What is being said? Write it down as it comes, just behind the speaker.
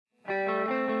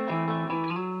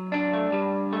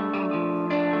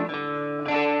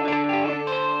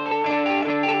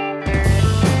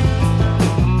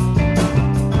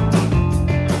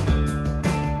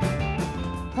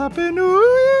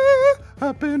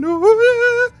New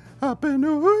Year, Happy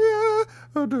New Year.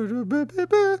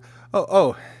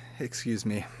 Oh, excuse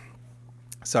me.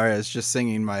 Sorry, I was just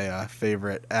singing my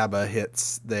favorite ABBA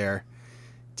hits there.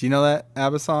 Do you know that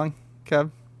ABBA song,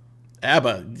 Kev?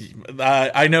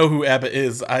 ABBA. I know who ABBA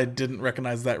is. I didn't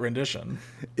recognize that rendition.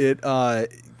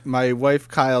 My wife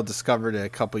Kyle discovered it a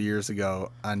couple years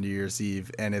ago on New Year's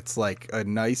Eve, and it's like a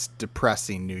nice,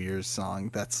 depressing New Year's song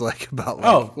that's like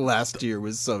about last year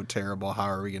was so terrible. How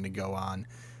are we going to go on?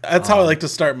 That's how I like to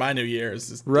start my New Year's.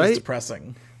 Is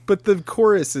depressing. But the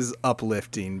chorus is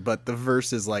uplifting, but the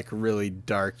verse is like really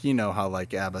dark. You know how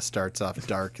like ABBA starts off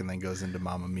dark and then goes into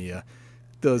Mamma Mia.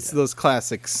 Those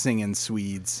classic singing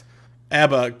Swedes.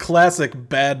 ABBA, classic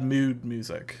bad mood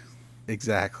music.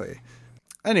 Exactly.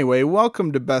 Anyway,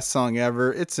 welcome to Best Song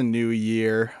Ever. It's a new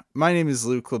year. My name is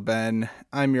Luke LeBen.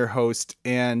 I'm your host,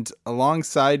 and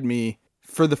alongside me,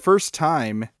 for the first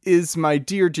time, is my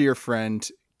dear, dear friend,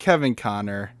 Kevin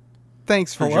Connor.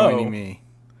 Thanks for joining me.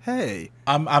 Hey.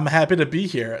 I'm happy to be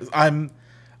here.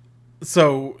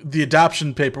 So the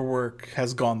adoption paperwork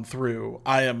has gone through.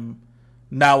 I am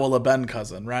now a LeBen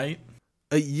cousin, right?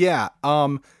 Yeah.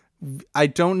 I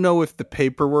don't know if the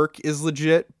paperwork is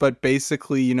legit, but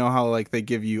basically, you know how like they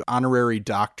give you honorary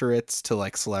doctorates to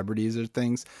like celebrities or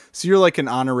things. So you're like an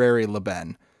honorary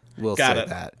LeBen. We'll Got say it.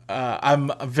 that.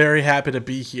 I'm very happy to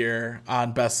be here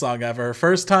on Best Song Ever.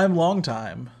 First time, long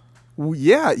time.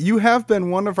 Yeah, you have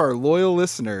been one of our loyal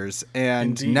listeners,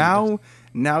 and Indeed.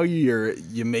 now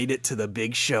you made it to the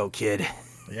big show, kid.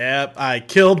 Yep, I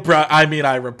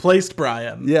replaced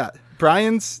Brian. Yeah,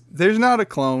 there's not a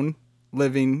clone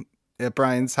living at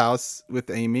Brian's house with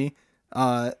Amy.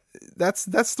 That's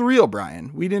the real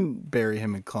Brian. We didn't bury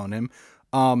him and clone him.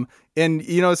 And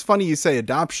you know, it's funny you say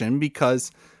adoption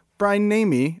because Brian and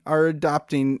Amy are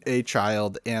adopting a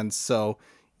child, and so,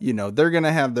 you know, they're going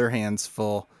to have their hands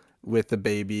full with the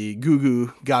baby, Goo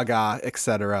Goo, Gaga,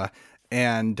 etc.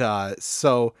 And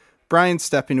so Brian's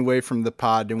stepping away from the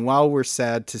pod, and while we're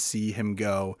sad to see him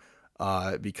go,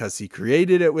 because he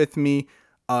created it with me,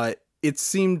 it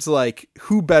seemed like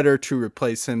who better to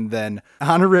replace him than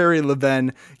honorary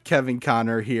LeBen Kevin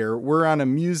Connor here. We're on a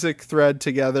music thread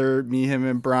together, me, him,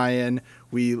 and Brian.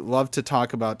 We love to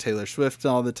talk about Taylor Swift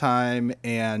all the time.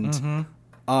 And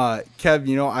Kev,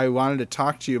 you know, I wanted to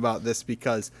talk to you about this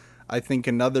because I think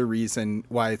another reason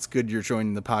why it's good you're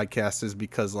joining the podcast is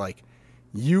because like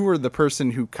you were the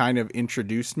person who kind of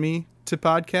introduced me to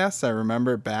podcasts. I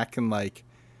remember back in like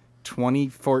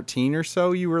 2014 or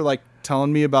so, you were like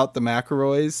telling me about the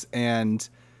McElroys and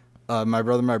My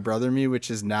Brother Me,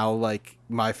 which is now like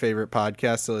my favorite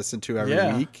podcast to listen to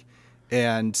every week.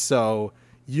 And so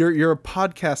you're a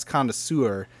podcast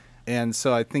connoisseur, and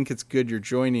so I think it's good you're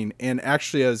joining. And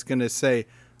actually, I was going to say,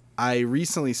 I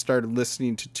recently started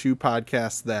listening to two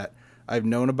podcasts that I've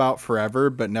known about forever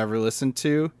but never listened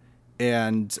to.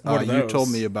 And you told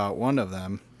me about one of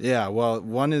them. Yeah, well,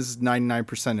 one is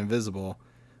 99% Invisible,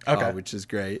 which is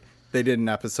great. They did an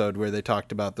episode where they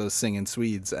talked about those singing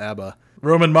Swedes, ABBA.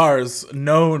 Roman Mars,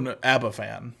 known ABBA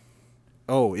fan.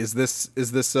 Oh, is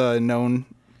this a known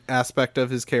aspect of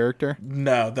his character?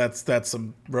 No, that's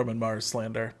some Roman Mars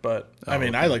slander, but I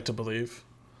mean, okay. I like to believe.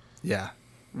 Yeah,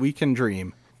 we can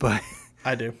dream, but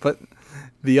I do. But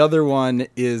the other one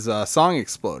is Song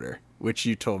Exploder, which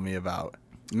you told me about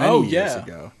many years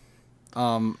ago.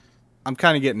 I'm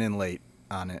kind of getting in late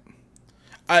on it.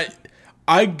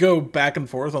 I go back and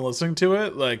forth on listening to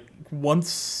it. Like every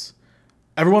once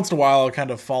in a while, I'll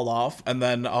kind of fall off, and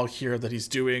then I'll hear that he's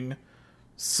doing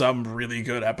some really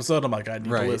good episode. I'm like, I need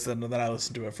to listen, and then I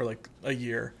listen to it for like a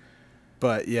year.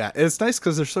 But yeah, it's nice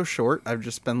because they're so short. I've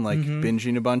just been like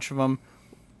binging a bunch of them,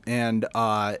 and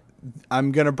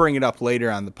I'm gonna bring it up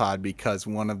later on the pod because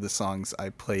one of the songs I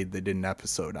played they did an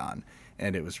episode on,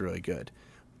 and it was really good.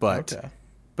 But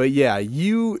yeah,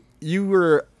 you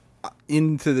were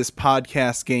into this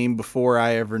podcast game before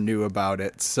I ever knew about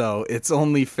it, so it's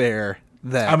only fair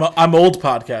that I'm old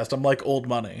podcast. I'm like old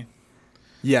money.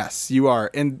 Yes, you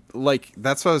are. And like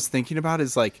that's what I was thinking about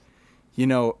is like, you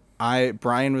know,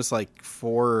 Brian was like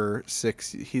 4 or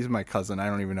 6. He's my cousin. I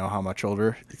don't even know how much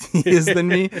older he is than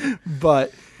me,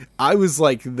 but I was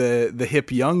like the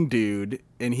hip young dude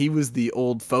and he was the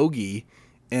old fogey,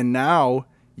 and now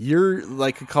you're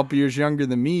like a couple years younger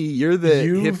than me. You're the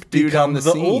hip dude on the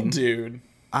scene. Old dude.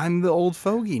 I'm the old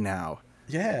fogey now.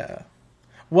 Yeah.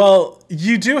 Well,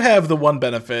 you do have the one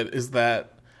benefit is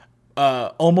that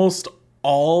almost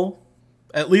all,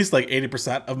 at least like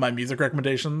 80% of my music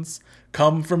recommendations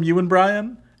come from you and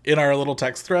Brian in our little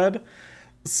text thread.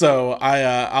 So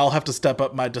I'll have to step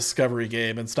up my discovery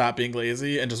game and stop being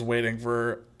lazy and just waiting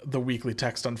for the weekly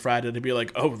text on Friday to be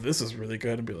like, oh, this is really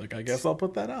good, and be like, I guess I'll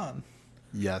put that on.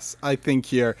 Yes, I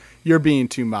think you're being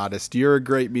too modest. You're a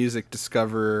great music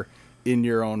discoverer in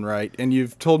your own right, and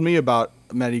you've told me about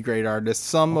many great artists,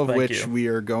 some of which we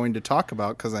are going to talk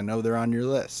about because I know they're on your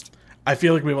list. I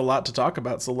feel like we have a lot to talk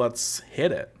about, so let's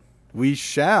hit it. We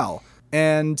shall.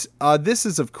 And this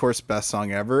is, of course, Best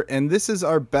Song Ever, and this is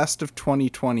our Best of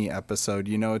 2020 episode.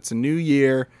 You know, it's a new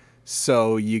year,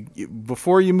 so you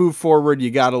before you move forward,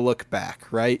 you got to look back,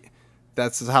 right?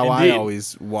 That's how Indeed. I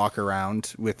always walk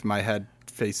around with my head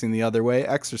facing the other way,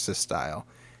 Exorcist style.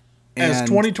 As And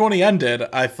 2020 ended,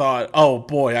 I thought, oh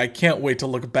boy, I can't wait to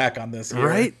look back on this year.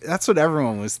 right? That's what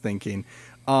everyone was thinking.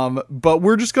 But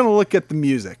we're just going to look at the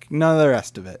music, none of the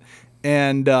rest of it.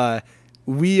 And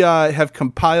we have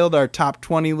compiled our top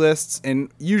 20 lists,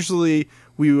 and usually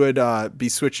we would be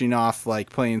switching off, like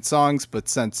playing songs, but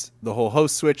since the whole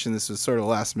host switch and this was sort of a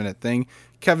last minute thing,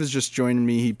 Kev is just joining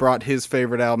me. He brought his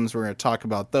favorite albums. We're going to talk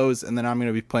about those, and then I'm going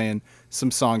to be playing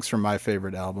some songs from my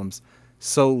favorite albums.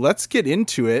 So let's get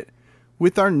into it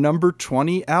with our number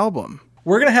 20 album.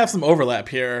 We're going to have some overlap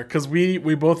here because we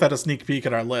both had a sneak peek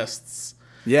at our lists.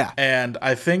 Yeah. And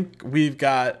I think we've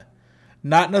got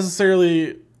not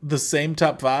necessarily the same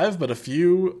top 5, but a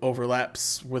few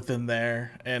overlaps within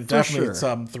there, and For definitely sure.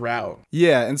 some throughout.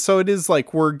 Yeah, and so it is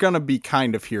like we're going to be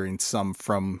kind of hearing some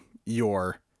from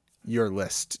your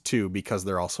list too, because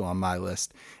they're also on my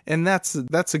list. And that's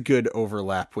a good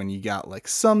overlap when you got like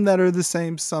some that are the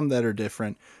same, some that are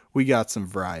different. We got some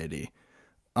variety.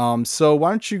 So why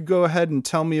don't you go ahead and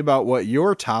tell me about what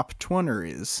your top 20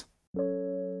 is?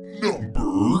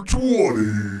 Number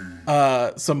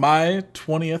 20. So my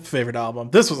 20th favorite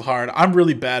album. This was hard. I'm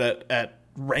really bad at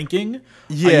ranking.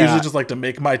 Yeah. I usually just like to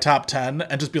make my top 10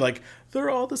 and just be like, they're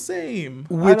all the same.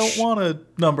 I don't want to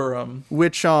number them.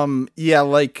 Which, yeah,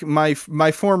 like my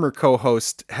former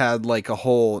co-host had like a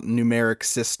whole numeric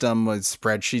system with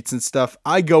spreadsheets and stuff.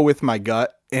 I go with my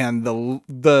gut, and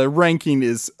the ranking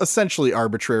is essentially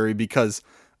arbitrary because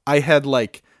I had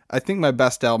like, I think my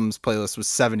best albums playlist was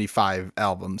 75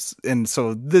 albums. And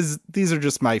so these are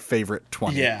just my favorite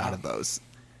 20 out of those.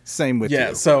 Same with you.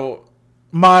 Yeah, so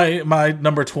my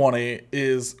number 20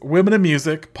 is Women in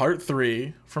Music Part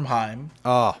 3 from Haim.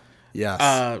 Oh,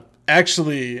 yes.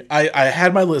 Actually, I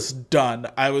had my list done.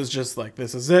 I was just like,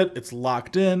 this is it. It's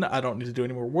locked in. I don't need to do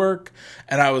any more work.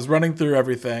 And I was running through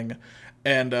everything.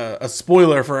 And a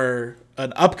spoiler for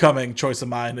an upcoming choice of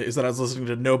mine is that I was listening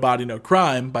to No Body, No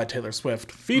Crime by Taylor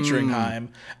Swift featuring Haim,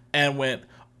 and went,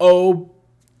 oh,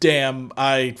 damn,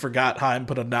 I forgot Haim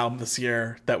put an album this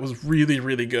year that was really,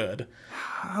 really good.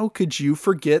 How could you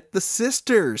forget the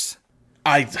sisters?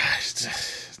 I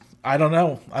don't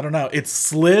know. It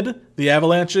slid the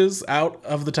Avalanches out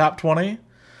of the top 20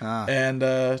 and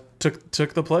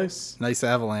took the place. Nice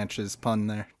avalanches pun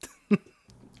there.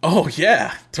 Oh,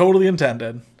 yeah. Totally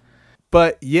intended.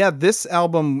 But yeah, this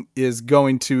album is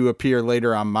going to appear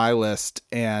later on my list,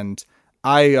 and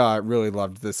I really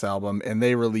loved this album, and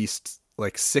they released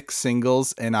like 6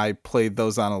 singles, and I played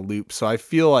those on a loop. So I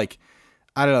feel like,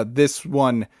 I don't know, this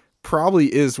one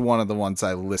probably is one of the ones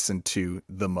I listened to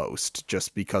the most,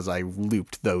 just because I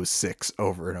looped those 6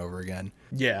 over and over again.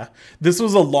 Yeah. This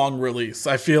was a long release.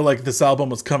 I feel like this album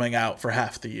was coming out for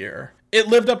half the year. It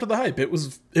lived up to the hype. It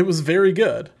was very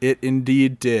good. It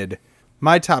indeed did.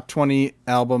 My top 20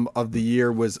 album of the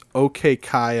year was OK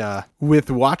Kaya with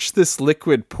Watch This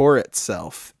Liquid Pour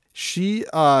Itself. She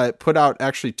put out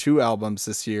actually 2 albums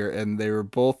this year, and they were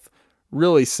both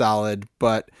really solid,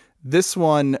 but this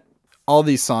one, all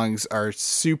these songs are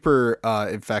super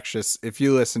infectious. If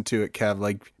you listen to it, Kev,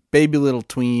 like Baby Little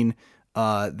Tween,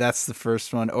 that's the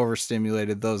first one,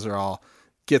 Overstimulated, those are all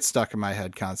get stuck in my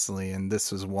head constantly, and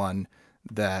this was one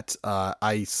that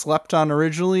I slept on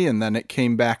originally, and then it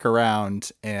came back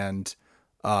around, and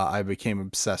I became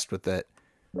obsessed with it.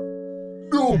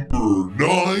 Number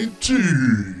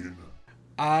 19.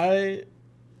 I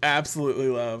absolutely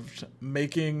loved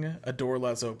Making a Door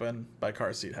Less Open by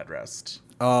Car Seat Headrest.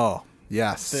 Oh,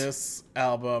 yes. This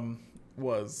album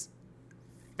was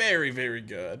very, very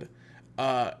good.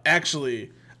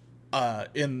 Actually,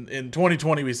 in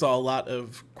 2020, we saw a lot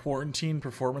of quarantine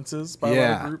performances by a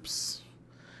lot of groups.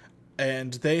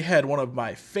 And they had one of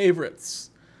my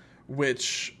favorites,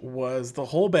 which was the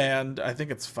whole band, I think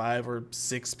it's 5 or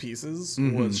 6 pieces,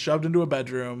 was shoved into a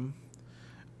bedroom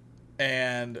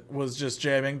and was just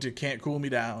jamming to Can't Cool Me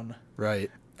Down. Right.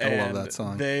 I love that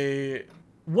song.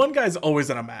 One guy's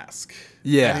always in a mask.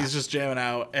 Yeah. And he's just jamming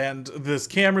out. And this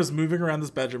camera's moving around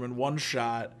this bedroom in one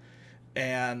shot.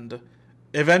 And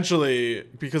eventually,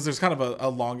 because there's kind of a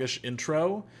longish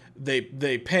intro,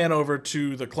 they pan over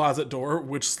to the closet door,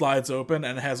 which slides open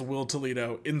and has Will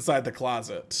Toledo inside the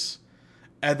closet.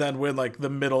 And then when like the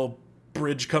middle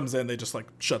bridge comes in, they just like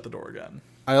shut the door again.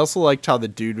 I also liked how the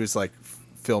dude was like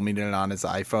filming it on his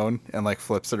iPhone and like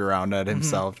flips it around at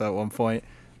himself at one point.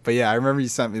 But yeah, I remember you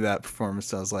sent me that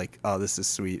performance. I was like, oh, this is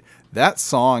sweet. That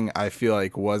song, I feel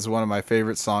like, was one of my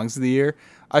favorite songs of the year.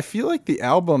 I feel like the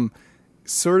album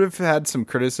sort of had some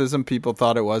criticism. People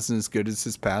thought it wasn't as good as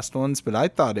his past ones, but I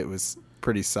thought it was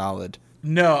pretty solid.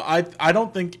 No, I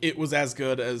don't think it was as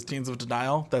good as Teens of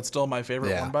Denial. That's still my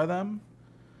favorite one by them.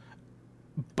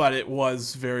 But it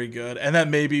was very good. And that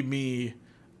may be me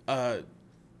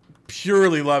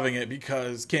purely loving it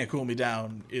because Can't Cool Me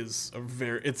Down is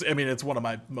it's one of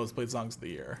my most played songs of the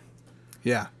year.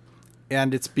 Yeah.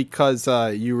 And it's because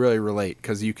you really relate,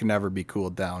 because you can never be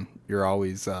cooled down. You're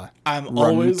always I'm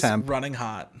always running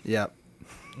hot. Yep.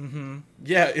 Mm-hmm.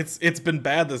 Yeah, it's been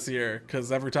bad this year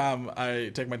because every time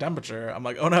I take my temperature, I'm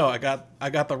like, oh no, I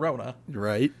got the Rona.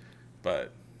 Right.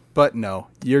 But no,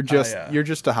 you're just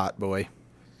a hot boy.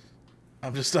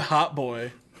 I'm just a hot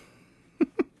boy.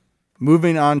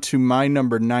 Moving on to my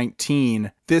number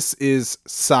 19. This is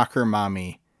Soccer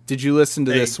Mommy. Did you listen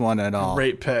to this one at all?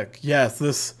 Great pick. Yes,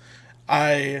 this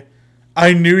I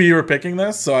knew you were picking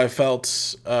this, so I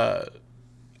felt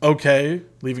okay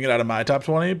leaving it out of my top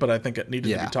 20, but I think it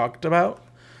needed to be talked about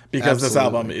because This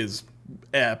album is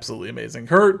absolutely amazing.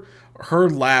 Her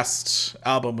last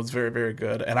album was very, very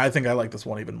good, and I think I like this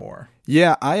one even more.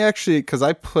 Yeah, I actually, because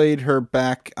I played her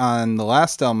back on the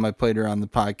last album, I played her on the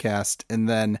podcast, and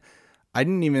then I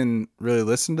didn't even really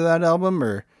listen to that album,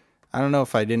 or I don't know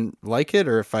if I didn't like it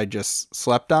or if I just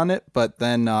slept on it, but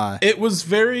then it was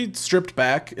very stripped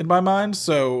back in my mind,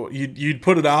 so you'd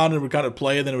put it on and it would kind of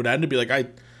play, and then it would end to be like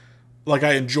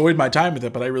I enjoyed my time with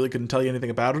it, but I really couldn't tell you anything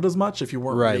about it as much if you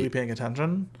weren't really paying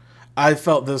attention. I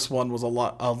felt this one was a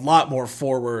lot more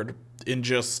forward in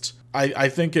just I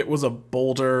think it was a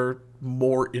bolder,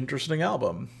 more interesting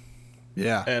album.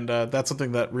 Yeah. And that's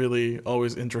something that really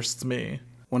always interests me.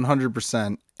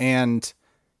 100%. And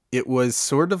it was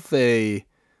sort of a,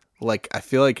 like, I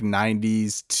feel like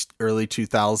 90s, early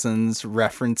 2000s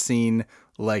referencing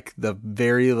like the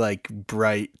very like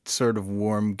bright sort of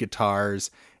warm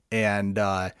guitars. And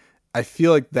I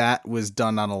feel like that was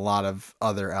done on a lot of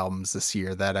other albums this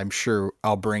year that I'm sure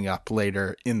I'll bring up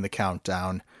later in the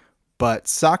countdown. But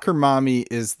Soccer Mommy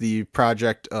is the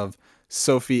project of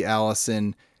Sophie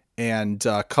Allison, and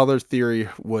Color Theory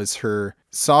was her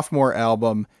sophomore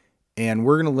album. And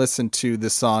we're going to listen to the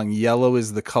song Yellow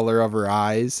is the Color of Her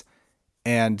Eyes.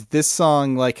 And this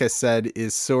song, like I said,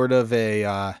 is sort of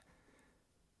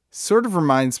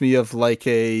reminds me of like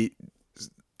a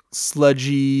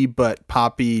sludgy but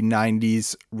poppy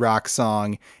 90s rock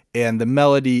song, and the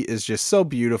melody is just so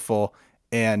beautiful,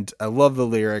 and I love the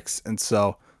lyrics. And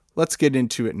so let's get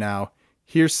into it now.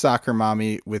 Here's Soccer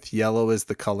Mommy with Yellow is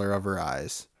the Color of Her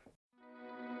Eyes.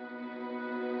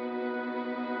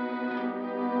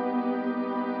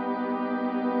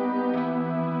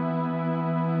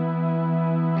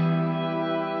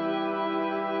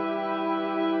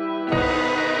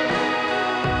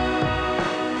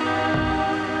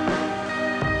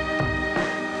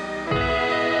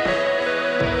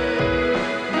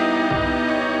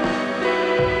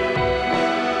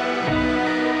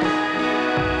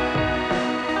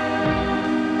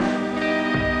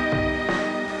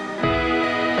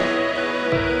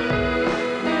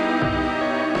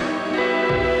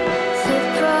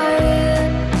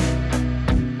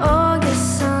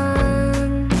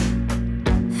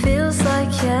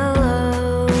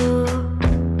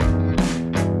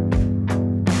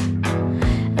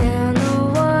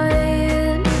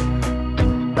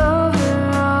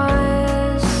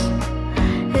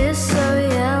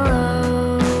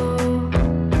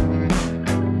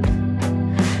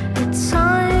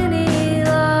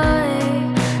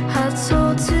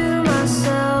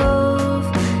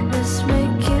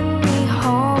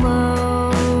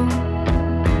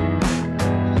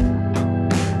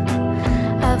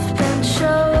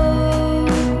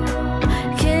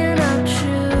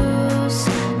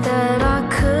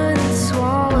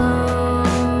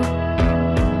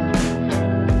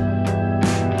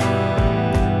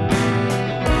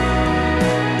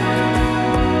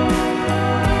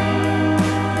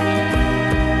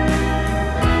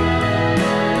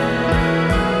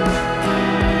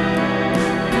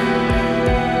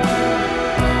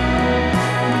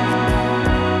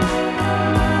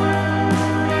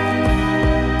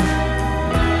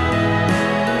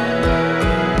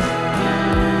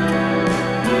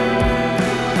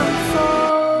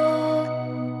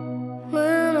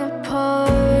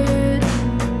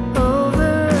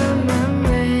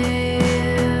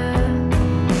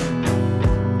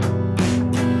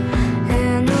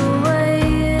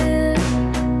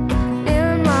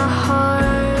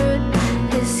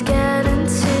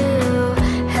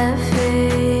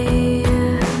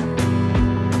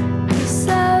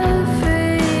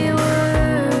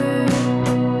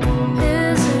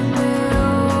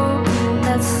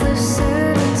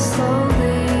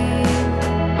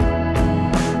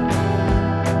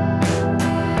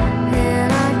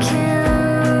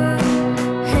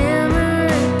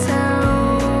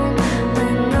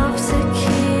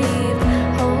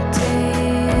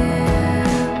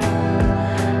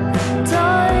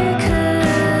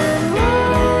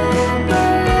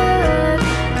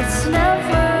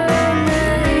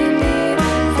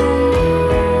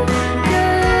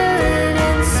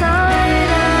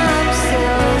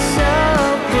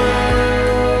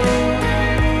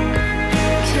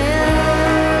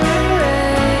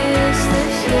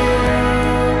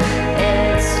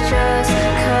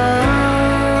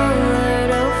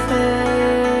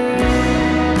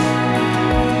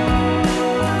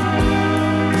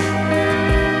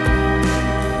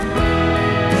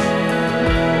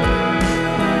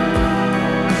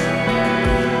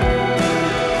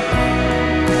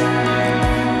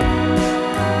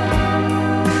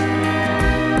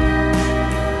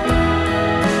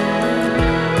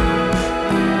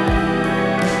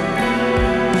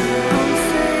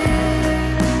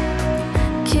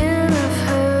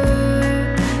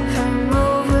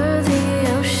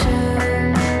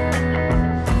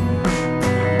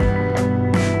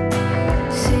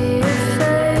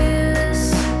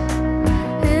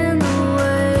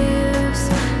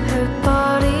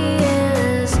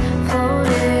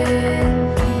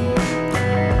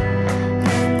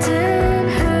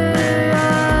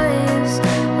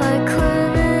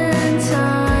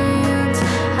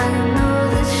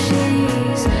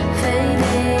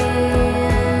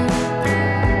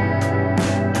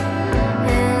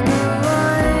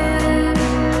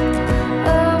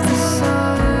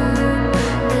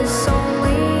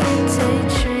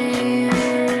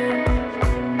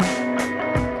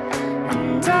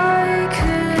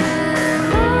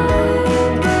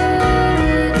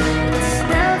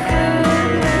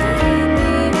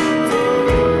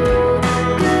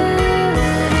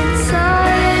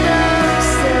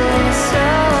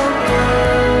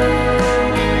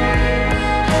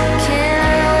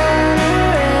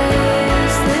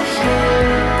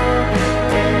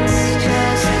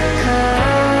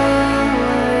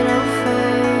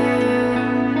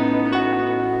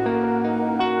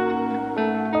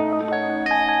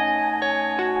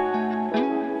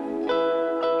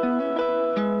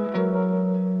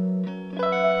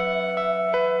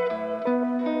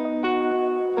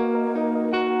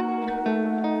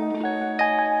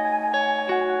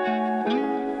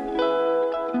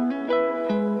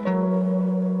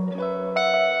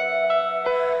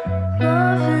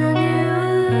 Loving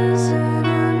you isn't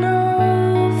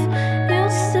enough. You'll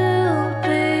still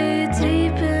be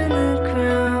deep in the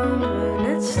ground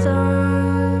when it's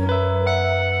done.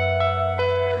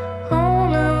 I'll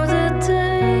know the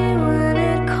day when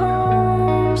it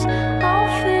comes. I'll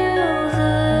feel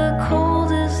the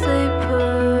cold as they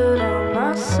put on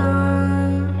my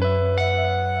sun.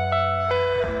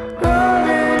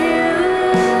 Loving you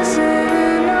isn't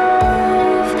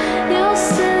enough. You'll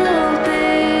still be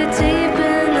deep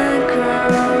in the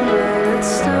ground when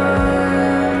it's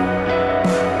done.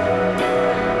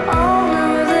 I'll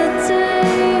know the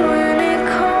day when it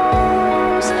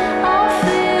comes. I'll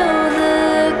feel the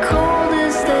cold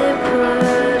as they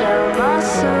put out my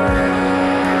sun.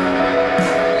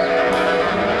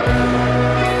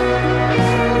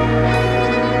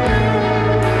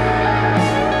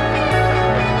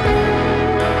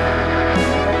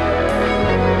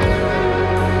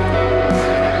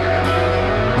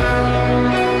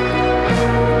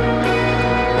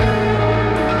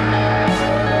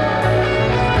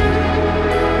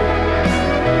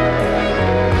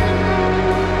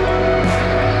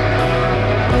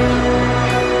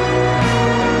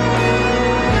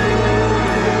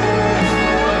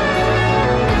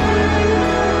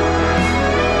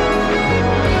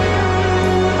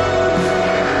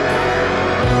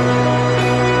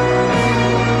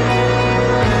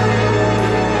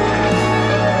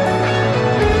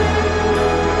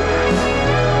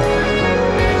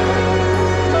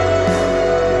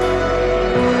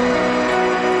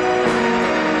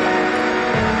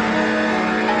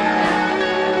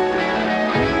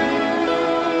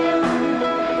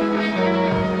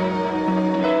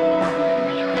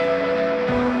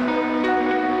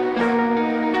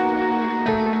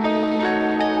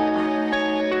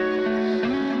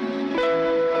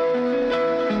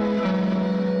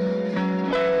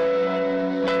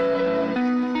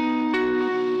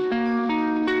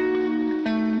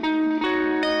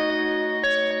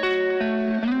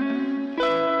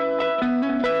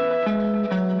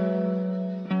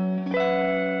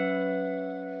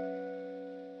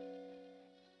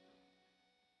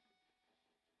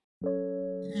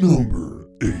 Number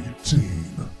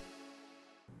 18.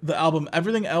 The album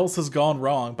Everything Else Has Gone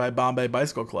Wrong by Bombay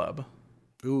Bicycle Club.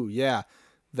 Ooh, yeah.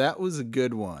 That was a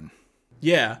good one.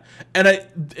 Yeah, and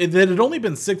it had only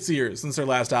been 6 years since their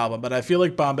last album, but I feel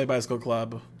like Bombay Bicycle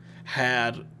Club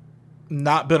had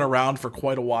not been around for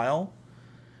quite a while.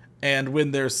 And when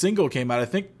their single came out, I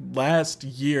think last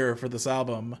year for this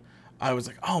album, I was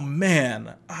like, oh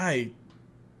man, I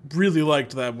really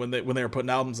liked them when they were putting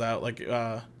albums out, like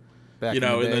Back in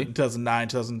the day. 2009,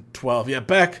 2012. Yeah,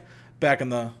 back in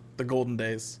the golden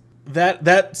days.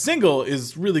 That single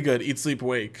is really good, Eat Sleep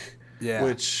Wake, Yeah.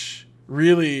 which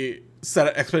really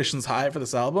set expectations high for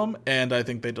this album, and I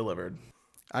think they delivered.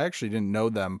 I actually didn't know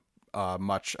them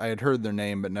much. I had heard their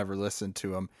name but never listened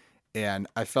to them, and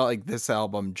I felt like this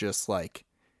album just like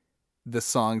the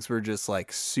songs were just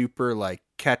like super like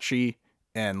catchy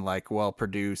and like well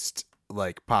produced,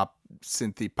 like pop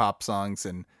synthy pop songs,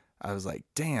 and I was like,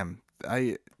 damn,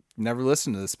 I never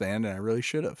listened to this band and I really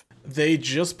should have. They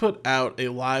just put out a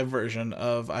live version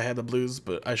of I Had the Blues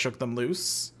but I Shook Them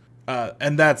Loose,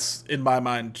 and that's in my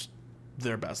mind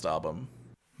their best album.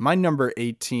 My number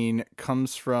 18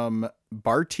 comes from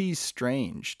Barty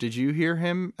Strange. Did you hear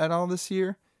him at all this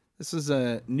year? This is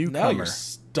a No, newcomer. you're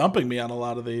stumping me on a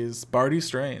lot of these. Barty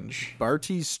Strange.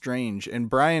 Barty Strange. And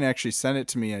Brian actually sent it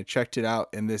to me. I checked it out,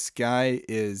 and this guy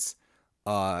is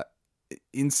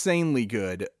insanely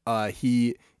good.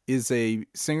 He is a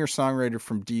singer-songwriter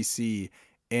from DC,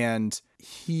 and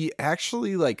he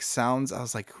actually like sounds, I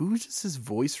was like, who does his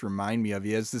voice remind me of?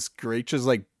 He has this great just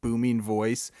like booming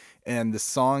voice, and the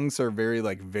songs are very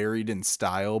like varied in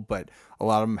style, but a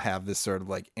lot of them have this sort of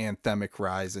like anthemic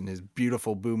rise, and his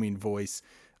beautiful booming voice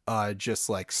just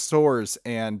like soars.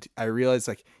 And I realized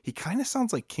like he kind of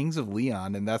sounds like Kings of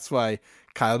Leon, and that's why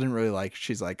Kyle didn't really like,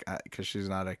 she's like, because she's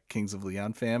not a Kings of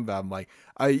Leon fan, but I'm like,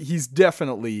 he's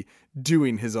definitely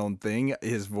doing his own thing.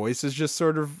 His voice is just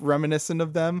sort of reminiscent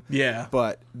of them. Yeah.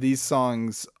 But these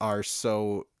songs are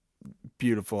so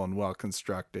beautiful and well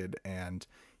constructed, and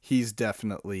he's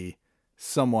definitely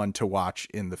someone to watch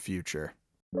in the future.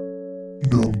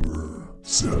 Number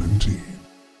 17.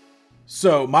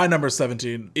 So my number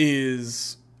 17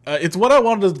 is it's what I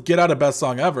wanted to get out of Best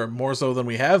Song Ever, more so than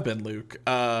we have been, Luke.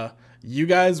 You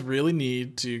guys really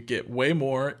need to get way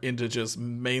more into just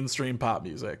mainstream pop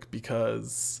music,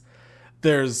 because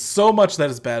there's so much that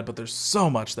is bad, but there's so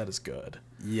much that is good.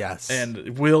 Yes.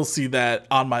 And we'll see that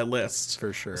on my list.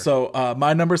 For sure. So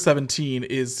my number 17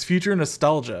 is Future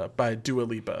Nostalgia by Dua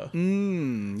Lipa.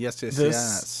 Yes.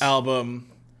 This album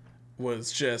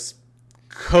was just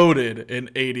coated in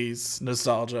 80s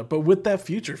nostalgia, but with that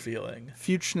future feeling.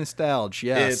 Future nostalgia,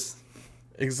 yes.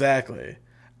 Exactly.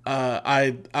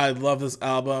 I love this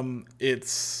album.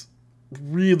 It's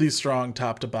really strong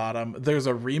top to bottom. There's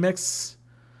a remix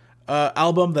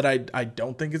album that I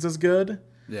don't think is as good.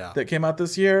 Yeah. That came out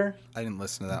this year. I didn't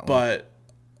listen to that one.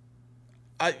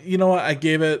 But you know what? I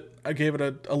gave it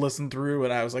a listen through,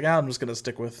 and I was like, I'm just gonna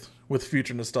stick with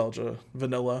future nostalgia,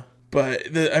 vanilla.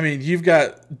 But you've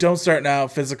got Don't Start Now,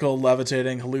 Physical,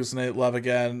 Levitating, Hallucinate, Love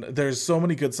Again. There's so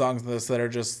many good songs in this that are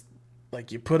just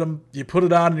like you put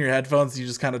it on in your headphones, you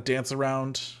just kind of dance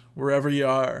around wherever you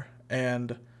are,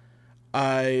 and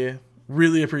I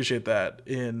really appreciate that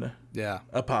in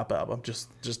a pop album.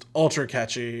 Just ultra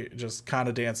catchy, just kind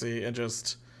of dancey, and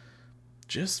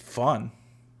just fun.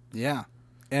 Yeah.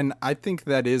 And I think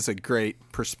that is a great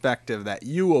perspective that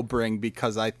you will bring,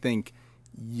 because I think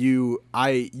you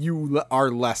are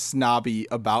less snobby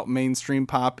about mainstream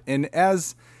pop. And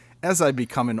as I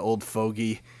become an old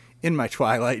fogey in my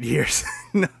twilight years,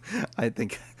 I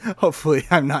think hopefully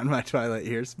I'm not in my twilight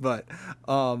years, but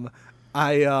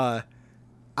I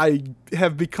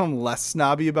have become less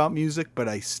snobby about music, but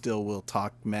I still will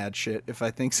talk mad shit if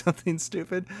I think something's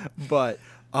stupid. But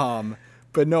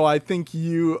no, I think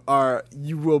you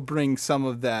will bring some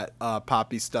of that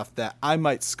poppy stuff that I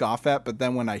might scoff at, but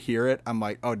then when I hear it, I'm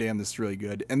like, oh damn, this is really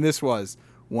good. And this was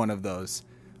one of those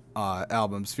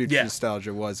albums. Future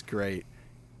Nostalgia was great.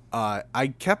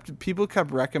 People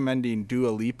kept recommending Dua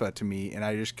Lipa to me, and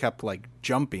I just kept like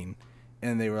jumping,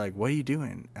 and they were like, what are you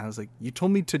doing? And I was like, you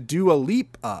told me to Dua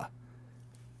Lipa.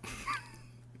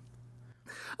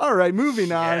 All right,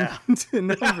 moving on to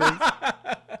numbers.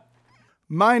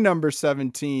 My number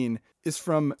 17 is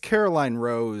from Caroline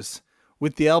Rose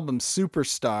with the album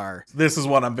Superstar. This is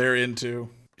what I'm very into.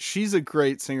 She's a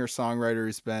great singer-songwriter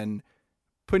who's been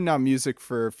putting out music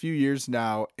for a few years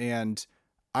now, and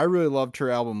I really loved her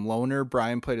album Loner.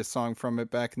 Brian played a song from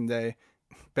it back in the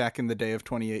day of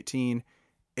 2018,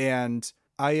 and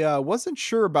I wasn't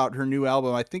sure about her new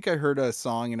album. I think I heard a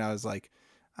song and I was like,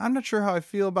 I'm not sure how I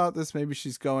feel about this. Maybe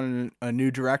she's going in a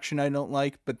new direction I don't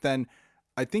like. But then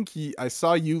I think I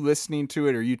saw you listening to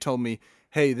it, or you told me,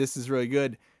 hey, this is really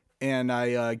good. And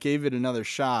I gave it another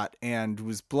shot and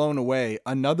was blown away.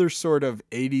 Another sort of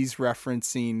 80s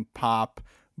referencing pop,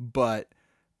 but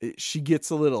she gets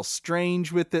a little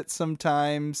strange with it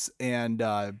sometimes. And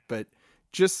but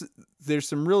just there's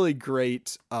some really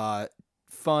great,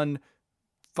 fun,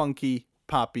 funky,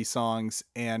 poppy songs.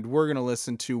 And we're going to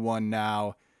listen to one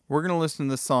now. We're going to listen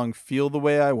to the song Feel the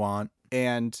Way I Want.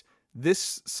 And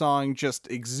this song just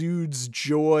exudes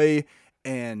joy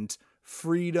and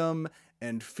freedom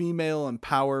and female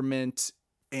empowerment,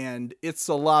 and it's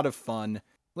a lot of fun.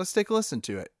 Let's take a listen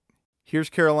to it. Here's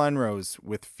Caroline Rose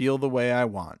with Feel the Way I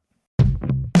Want.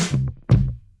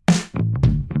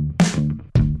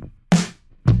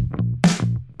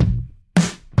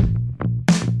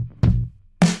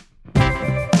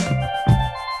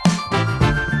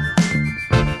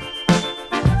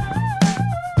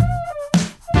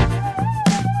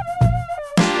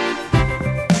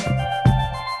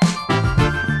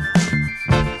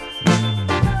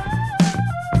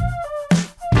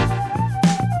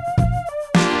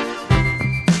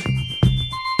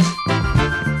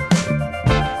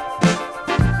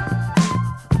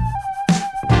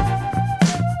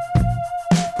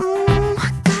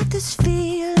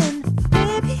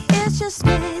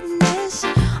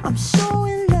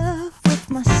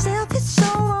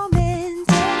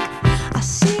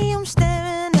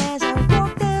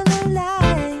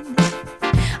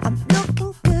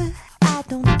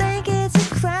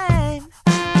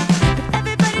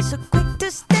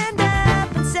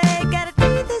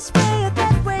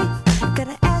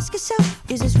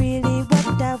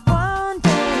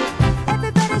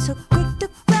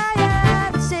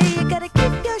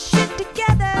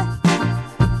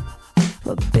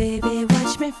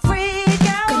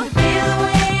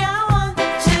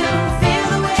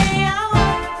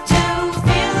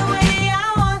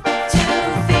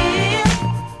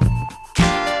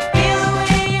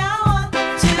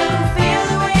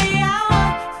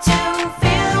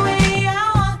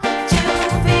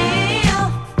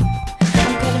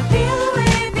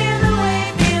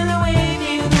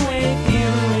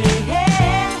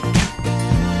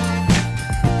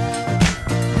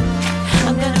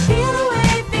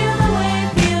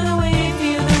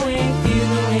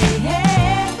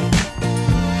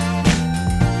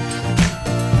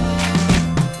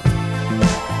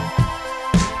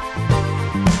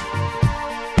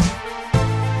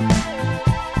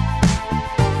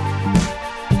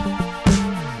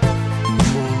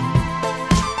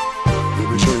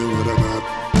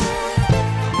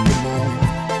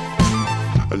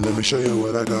 me show you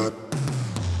what I got.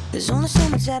 There's only so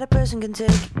much that a person can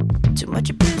take. Too much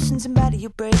abuse and somebody you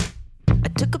break. I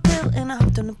took a pill and I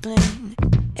hopped on a plane.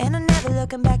 And I'm never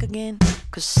looking back again.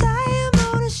 'Cause I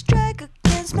am on a strike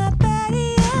against my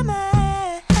body and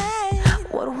mind.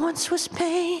 What once was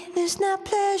pain is now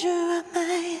pleasure of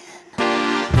mine.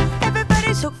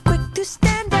 Everybody's so quick to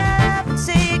stand up and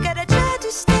say you gotta try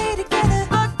to stay together.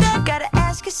 Gotta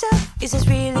ask yourself, is this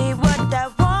really what I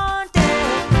wanted?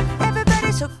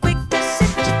 Everybody's so quick to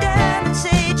sit you down and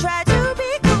say try to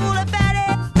be cool about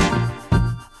it.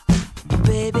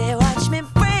 Baby, watch me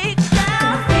break down.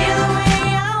 Gonna feel the way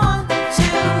I want to,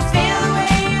 feel the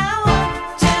way I want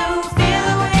to, feel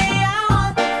the way I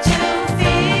want to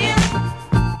feel.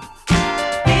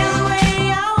 Feel the way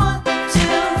I want to,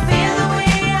 feel the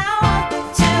way I want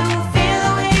to, feel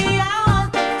the way I want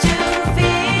to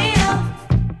feel.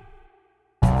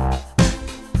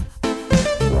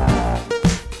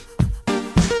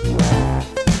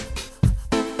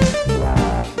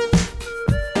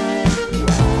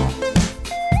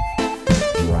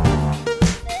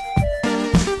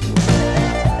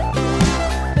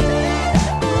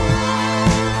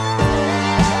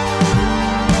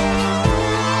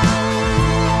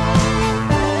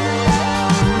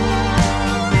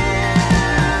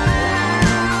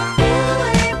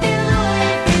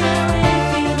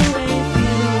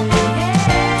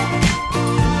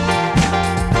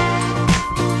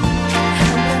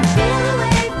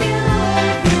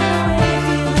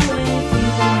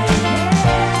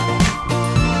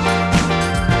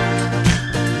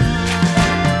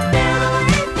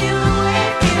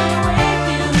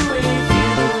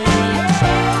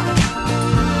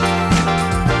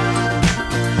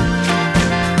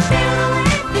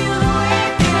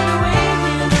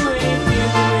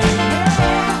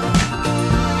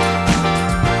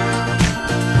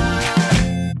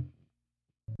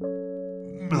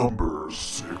 Number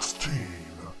 16.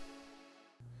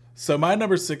 So my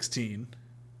number 16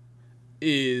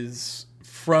 is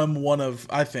from one of,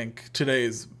 I think,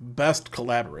 today's best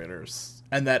collaborators,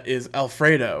 and that is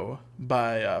Alfredo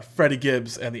by Freddie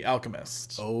Gibbs and The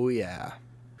Alchemist. Oh, yeah.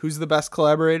 Who's the best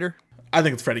collaborator? I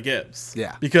think it's Freddie Gibbs.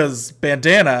 Yeah. Because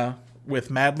Bandana with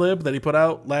Madlib that he put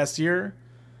out last year,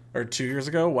 or 2 years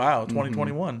ago, wow,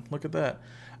 2021, look at that,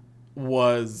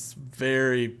 was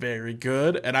very, very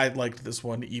good, and I liked this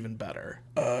one even better.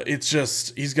 It's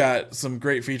just, he's got some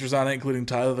great features on it, including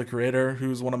Tyler, the Creator,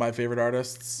 who's one of my favorite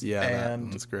artists. Yeah, that and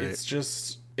one's great. It's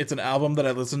just, it's an album that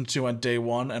I listened to on day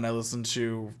one, and I listened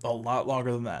to a lot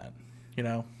longer than that, you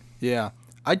know? Yeah.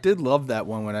 I did love that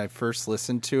one when I first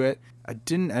listened to it. I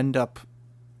didn't end up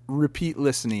repeat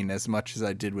listening as much as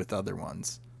I did with other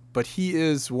ones. But he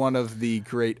is one of the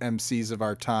great MCs of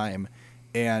our time.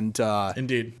 And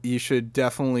Indeed. you should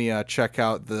definitely check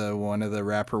out one of the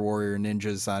Rapper Warrior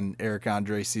Ninjas on Eric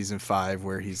Andre season 5,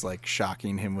 where he's like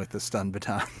shocking him with the stun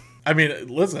baton. I mean,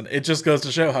 listen, it just goes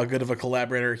to show how good of a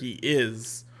collaborator he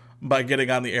is by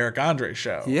getting on the Eric Andre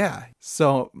show. Yeah.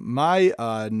 So my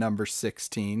number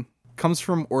 16 comes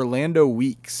from Orlando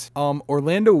Weeks.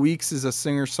 Orlando Weeks is a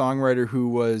singer-songwriter who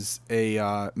was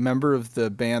a member of the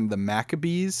band The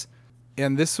Maccabees,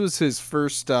 and this was his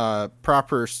first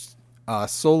proper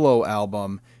solo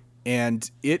album, and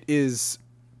it is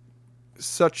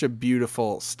such a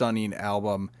beautiful, stunning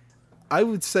album. I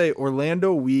would say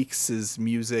Orlando Weeks'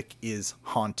 music is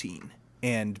haunting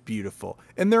and beautiful,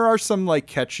 and there are some like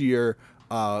catchier,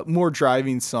 more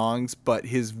driving songs, but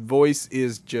his voice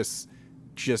is just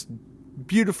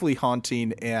beautifully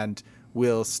haunting and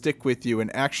will stick with you.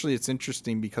 And actually, it's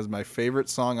interesting because my favorite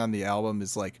song on the album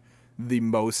is like the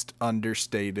most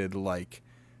understated, like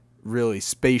really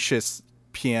spacious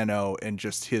piano and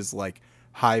just his like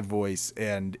high voice,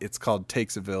 and it's called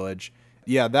Takes a Village.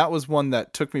 Yeah, that was one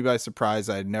that took me by surprise.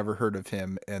 I had never heard of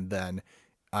him, and then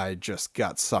I just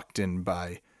got sucked in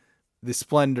by the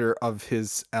splendor of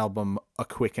his album A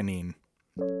Quickening.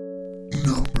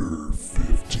 Number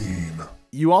 15.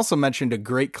 You also mentioned a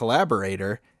great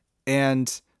collaborator,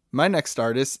 and my next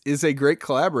artist is a great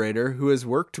collaborator who has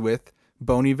worked with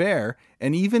Bon Iver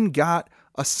and even got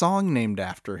a song named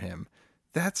after him.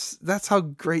 That's how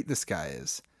great this guy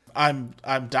is. I'm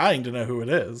dying to know who it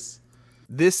is.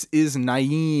 This is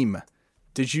Naeem.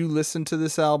 Did you listen to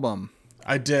this album?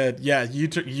 I did. Yeah, you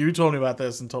told me about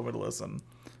this and told me to listen.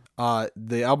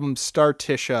 The album Star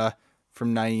Tisha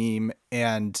from Naeem,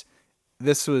 and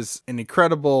this was an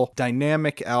incredible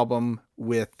dynamic album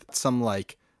with some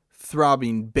like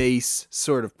throbbing bass,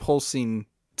 sort of pulsing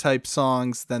type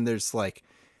songs. Then there's like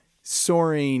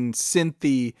soaring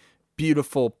synthy,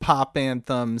 beautiful pop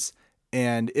anthems,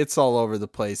 and it's all over the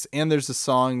place. And there's a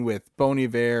song with Bon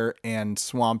Iver and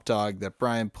Swamp Dogg that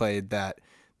Brian played that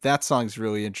song's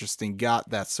really interesting. Got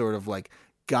that sort of like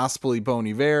gospel-y Bon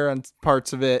Iver on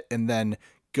parts of it, and then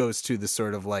goes to the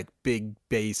sort of like big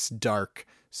bass, dark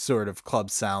sort of club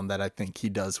sound that I think he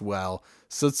does well.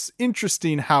 So it's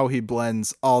interesting how he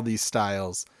blends all these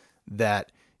styles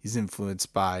that he's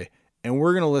influenced by. And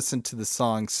we're going to listen to the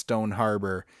song Stone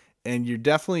Harbor. And you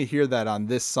definitely hear that on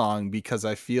this song, because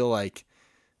I feel like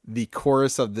the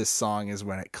chorus of this song is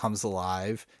when it comes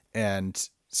alive, and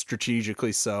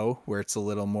strategically so, where it's a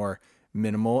little more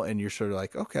minimal and you're sort of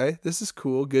like, okay, this is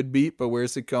cool, good beat, but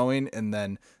where's it going? And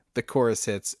then the chorus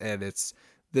hits, and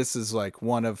this is like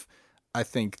one of, I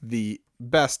think, the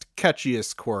best,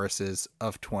 catchiest choruses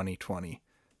of 2020.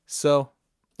 So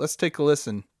let's take a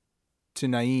listen to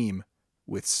Naeem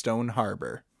with Stone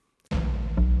Harbor.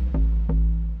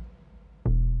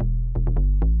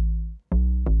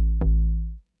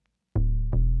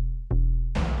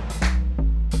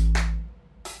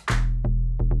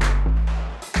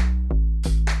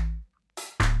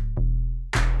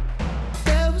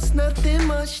 There was nothing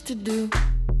much to do,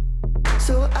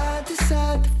 so I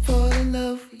decided to fall in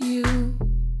love with you.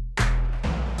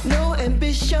 No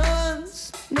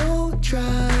ambitions, no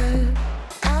drive.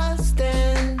 I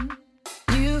stand,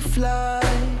 you fly.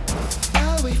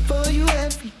 I wait for you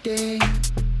every day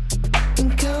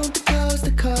and count the cars,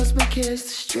 the cosmic cares to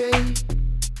stray.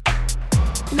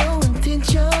 No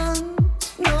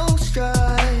intentions, no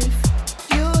strife.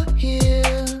 You're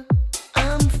here,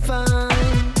 I'm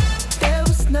fine. There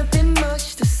was nothing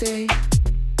much to say.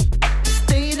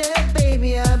 Stay there,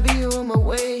 baby, I'll be on my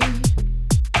way.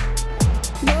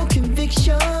 No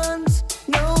convictions,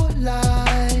 no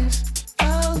lies.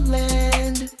 I'll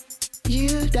land,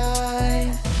 you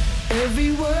die.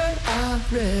 Every word I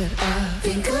read, I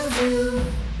think of you.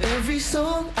 Every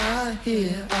song I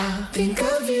hear, I think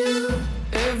of you.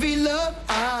 Every love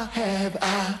I have,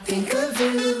 I think of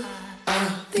you. I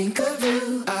think of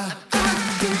you. I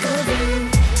think of you.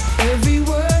 Every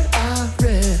word I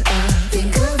read, I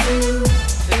think of you.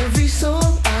 Every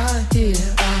song I hear,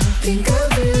 I think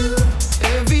of you.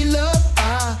 Every love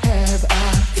I have,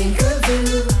 I think of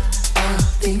you. I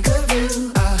think of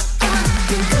you. I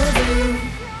think of you.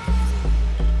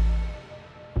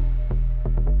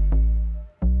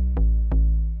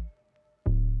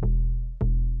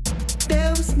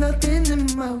 There was nothing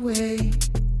in my way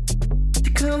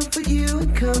to comfort you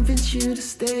and convince you to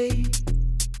stay.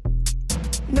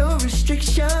 No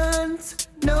restrictions,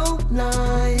 no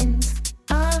lines.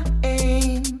 I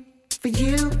aim for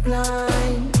you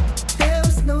blind. There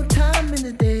was no time in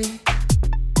the day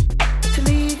to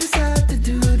leave aside to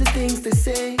do the things they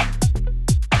say.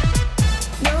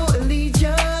 No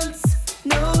allegiance,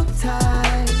 no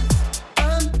ties.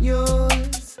 I'm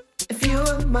yours if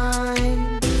you're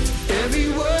mine. Every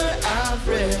word I've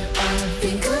read, I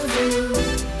think of you.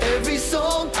 Every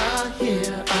song I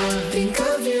hear, I think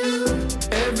of you.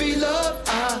 Every love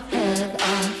I have,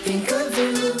 I think of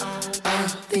you. I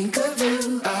think of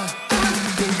you. I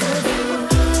think of you.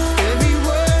 Every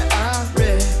word I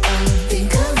read, I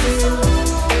think of you.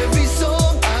 Every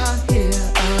song I hear,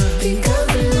 I think of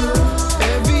you.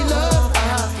 Every love I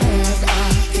have, I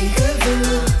think of you.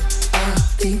 I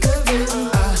think of you.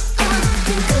 I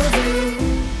think of you.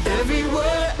 Every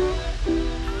word,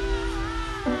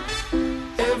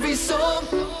 every song,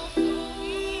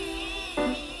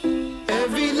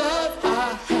 every love I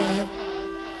have,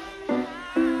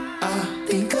 I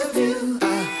think of you. I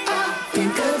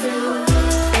think of you.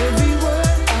 Every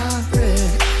word I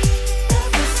read,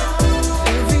 every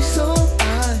song I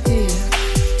hear,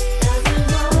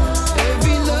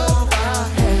 every love I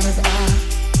have,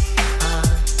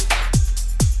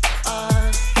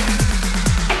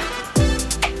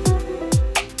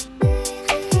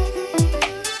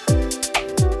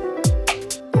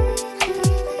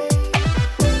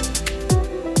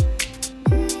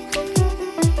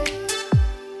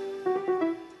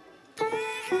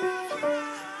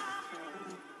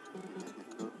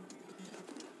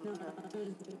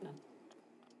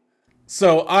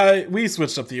 So we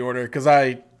switched up the order because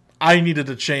I needed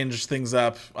to change things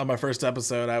up on my first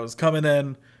episode. I was coming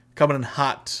in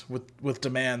hot with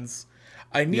demands.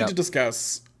 I need Yep. to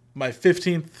discuss my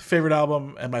 15th favorite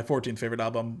album and my 14th favorite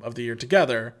album of the year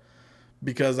together,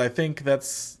 because I think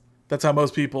that's how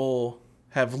most people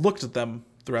have looked at them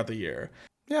throughout the year.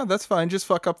 Yeah, that's fine. Just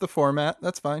fuck up the format.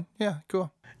 That's fine. Yeah,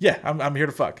 cool. Yeah, I'm here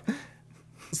to fuck.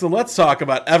 So let's talk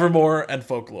about Evermore and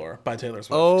Folklore by Taylor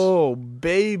Swift. Oh,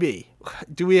 baby.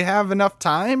 Do we have enough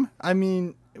time? I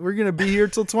mean, We're gonna be here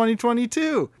till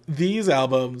 2022. These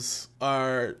albums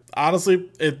are honestly,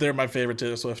 they're my favorite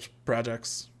Taylor Swift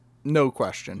projects. No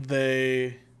question.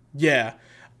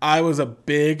 I was a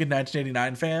big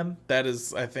 1989 fan. That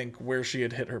is, I think, where she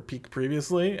had hit her peak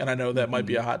previously, and I know that might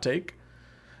be a hot take.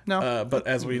 No, But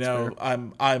as we know,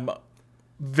 fair. I'm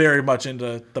very much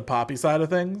into the poppy side of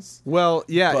things. Well,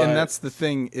 yeah, But- and that's the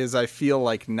thing is I feel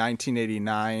like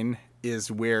 1989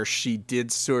 is where she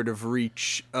did sort of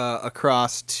reach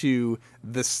across to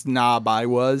the snob I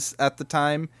was at the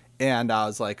time, and I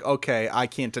was like, okay, I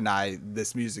can't deny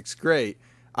this music's great.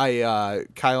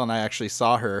 Kyle and I actually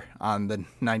saw her on the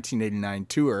 1989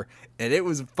 tour, and it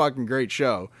was a fucking great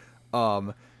show.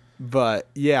 But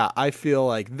yeah, I feel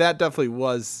like that definitely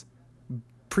was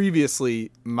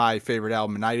previously my favorite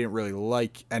album, and I didn't really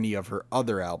like any of her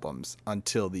other albums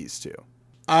until these two.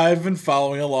 I've been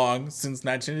following along since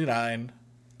 1989.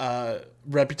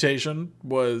 Reputation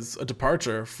was a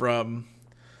departure from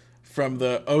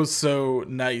the oh so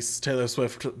nice Taylor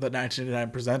Swift that 1989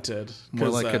 presented. More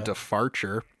 'Cause, like a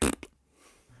departure.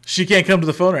 she can't come to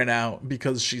the phone right now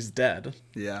because she's dead.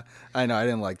 Yeah, I know. I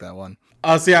didn't like that one.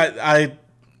 See, I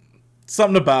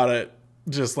something about it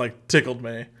just like tickled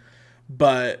me.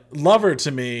 But Lover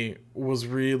to me was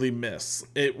really miss.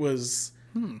 It was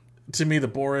to me the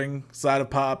boring side of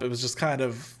pop. It was just kind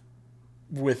of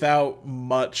without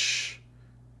much.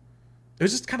 It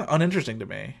was just kind of uninteresting to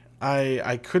me.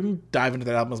 I couldn't dive into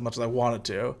that album as much as I wanted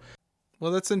to.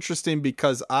 Well, that's interesting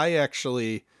because I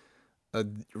actually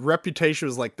Reputation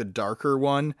was like the darker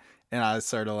one, and I was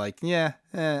sort of like, I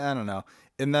don't know.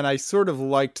 And then I sort of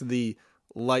liked the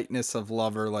lightness of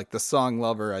Lover, like the song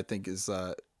Lover I think is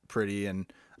pretty, and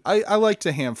I liked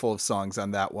a handful of songs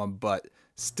on that one, but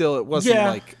still it wasn't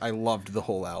like I loved the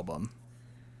whole album.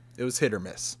 It was hit or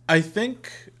miss. I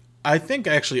think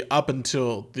actually up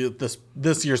until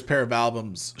this year's pair of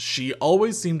albums, she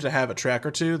always seemed to have a track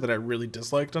or two that I really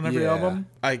disliked on every Yeah. album.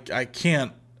 I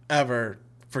can't ever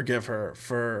forgive her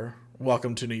for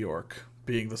Welcome to New York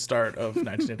being the start of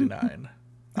 1989.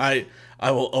 I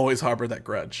will always harbor that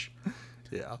grudge.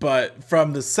 Yeah. But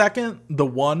from the second the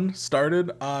one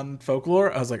started on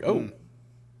Folklore, I was like, oh,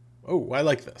 I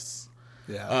like this.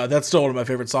 Yeah. That's still one of my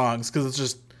favorite songs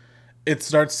because it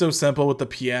starts so simple with the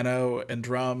piano and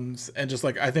drums and just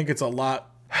like, I think it's a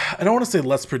lot, I don't want to say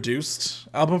less produced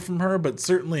album from her, but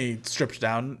certainly stripped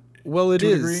down. Well, it to a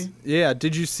is. degree. Yeah.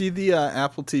 Did you see the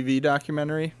Apple TV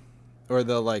documentary or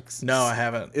the like? No, I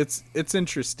haven't. It's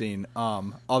interesting.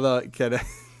 Although I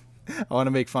want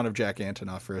to make fun of Jack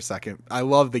Antonoff for a second. I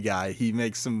love the guy. He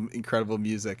makes some incredible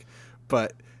music,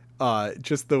 but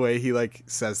just the way he like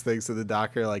says things to the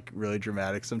doc are like really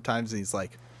dramatic sometimes. And he's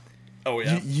like, Oh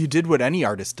yeah. you did what any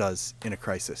artist does in a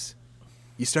crisis.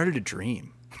 You started a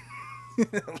dream.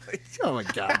 Like, oh my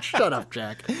God, shut up,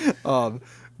 Jack.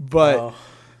 But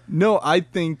no, I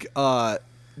think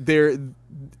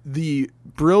the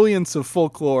brilliance of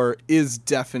Folklore is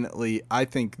definitely, I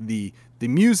think the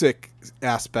music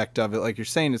aspect of it, like you're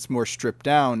saying, it's more stripped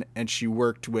down, and she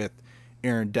worked with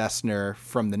Aaron Dessner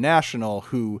from The National,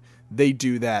 who they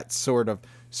do that sort of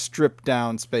stripped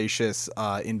down, spacious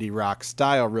indie rock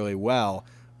style really well.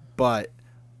 But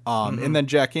and then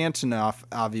Jack Antonoff,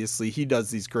 obviously, he does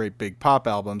these great big pop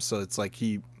albums, so it's like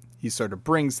he sort of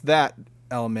brings that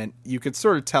element. You could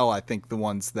sort of tell, I think, the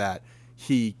ones that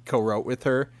he co-wrote with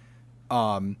her.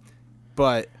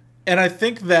 But And I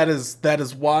think that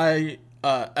is why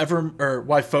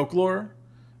why Folklore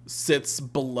sits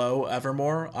below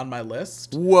Evermore on my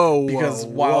list. whoa, Because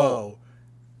whoa, while- whoa.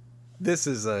 This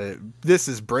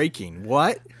is breaking.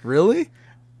 What? Really?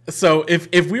 So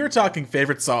if we were talking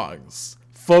favorite songs,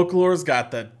 Folklore's got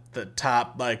the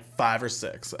top like 5 or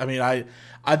 6. I mean,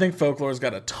 I think Folklore's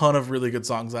got a ton of really good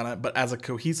songs on it, but as a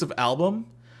cohesive album,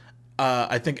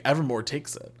 I think Evermore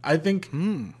takes it. I think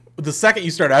the second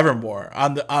you start Evermore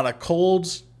on a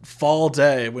cold fall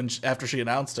day after she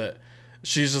announced it,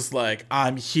 she's just like,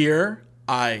 I'm here.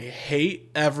 I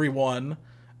hate everyone.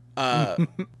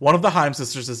 One of the Haim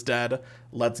sisters is dead.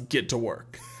 Let's get to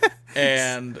work.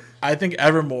 And I think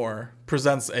Evermore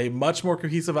presents a much more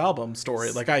cohesive album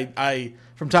story. Like I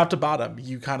from top to bottom,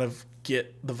 you kind of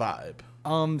get the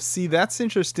vibe. See, that's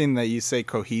interesting that you say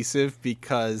cohesive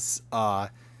because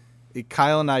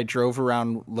Kyle and I drove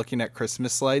around looking at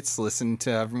Christmas lights, listening to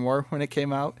Evermore when it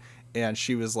came out, and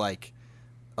she was like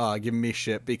giving me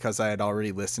shit because I had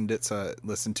already listened to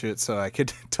it so I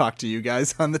could talk to you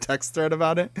guys on the text thread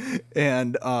about it.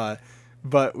 And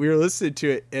but we were listening to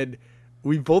it, and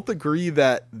we both agree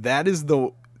that is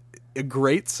a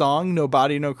great song, No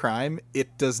Body, No Crime,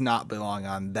 it does not belong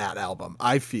on that album.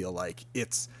 I feel like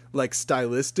it's like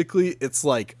stylistically, it's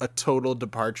like a total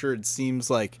departure. It seems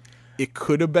like it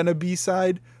could have been a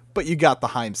B-side, but you got the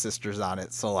Haim sisters on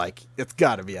it. So like, it's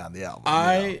gotta be on the album.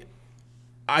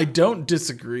 I don't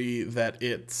disagree that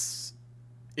it's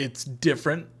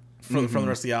different from the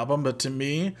rest of the album, but to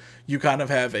me, you kind of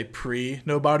have a pre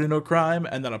No Body No Crime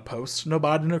and then a post No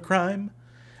Body No Crime,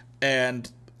 and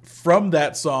from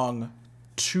that song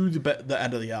to the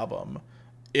end of the album,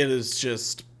 it is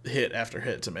just hit after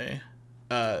hit to me.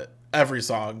 Every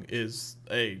song is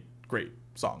a great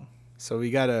song. So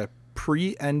we got a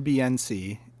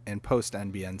pre-NBNC and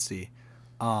post-NBNC.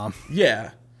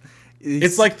 Yeah.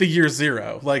 It's like the year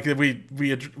zero. Like we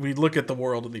look at the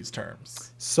world in these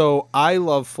terms. So I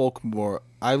love folklore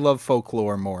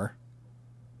more,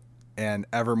 and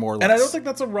Evermore less. And I don't think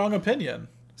that's a wrong opinion.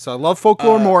 So I love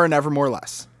folklore more and Evermore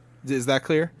less. Is that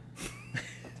clear?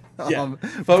 Yeah.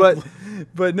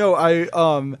 But no,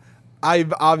 I'm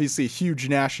obviously a huge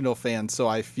National fan, so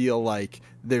I feel like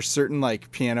there's certain like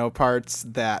piano parts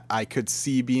that I could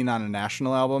see being on a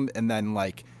National album, and then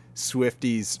like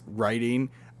Swifty's writing,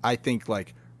 I think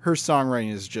like her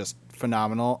songwriting is just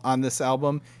phenomenal on this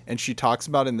album. And she talks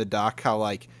about in the doc how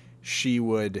like she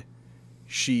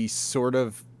sort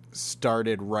of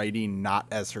started writing not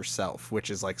as herself, which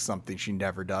is like something she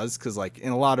never does. Cause like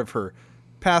in a lot of her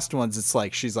past ones, it's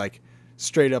like, she's like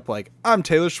straight up like, I'm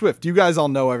Taylor Swift. You guys all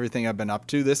know everything I've been up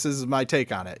to. This is my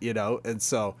take on it, you know? And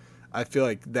so I feel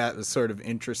like that was sort of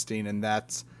interesting. And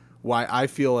that's why I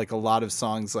feel like a lot of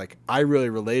songs, like I really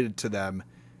related to them,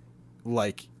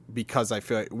 like, because I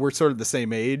feel like we're sort of the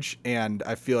same age, and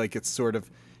I feel like it's sort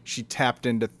of, she tapped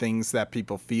into things that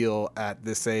people feel at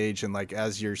this age, and like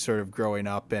as you're sort of growing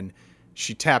up, and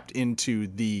she tapped into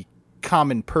the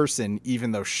common person,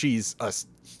 even though she's a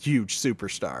huge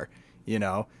superstar, you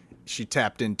know, she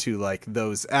tapped into like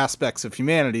those aspects of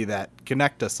humanity that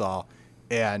connect us all.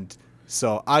 And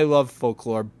so I love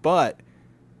folklore, but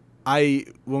when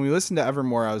we listened to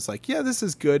Evermore, I was like, yeah, this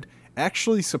is good.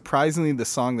 Actually, surprisingly, the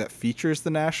song that features the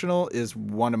National is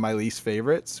one of my least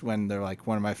favorites, when they're like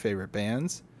one of my favorite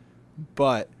bands.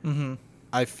 But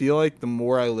I feel like the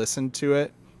more I listen to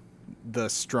it, the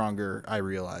stronger I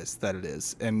realize that it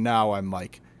is. And now I'm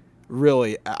like,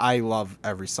 really, I love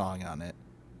every song on it.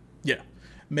 Yeah.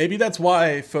 Maybe that's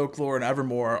why Folklore and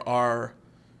Evermore are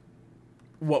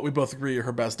what we both agree are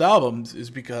her best albums, is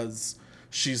because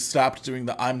she's stopped doing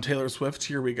the I'm Taylor Swift,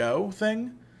 here we go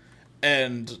thing,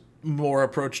 and more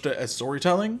approached it as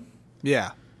storytelling.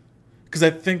 Yeah. Because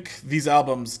I think these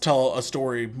albums tell a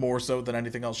story more so than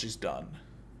anything else she's done.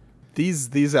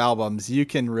 These albums, you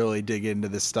can really dig into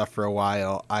this stuff for a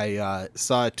while. I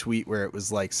saw a tweet where it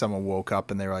was like someone woke up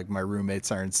and they were like, my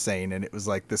roommates are insane, and it was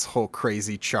like this whole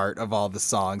crazy chart of all the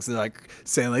songs. They're like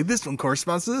saying like, this one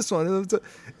corresponds to this one,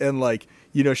 and like,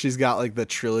 you know, she's got like the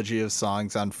trilogy of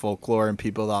songs on Folklore, and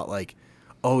people thought like,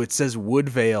 oh, it says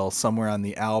Woodvale somewhere on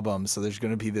the album, so there's going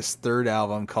to be this third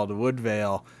album called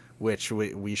Woodvale, which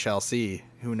we shall see.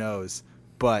 Who knows?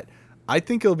 But I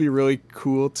think it'll be really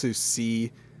cool to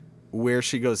see where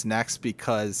she goes next,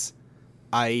 because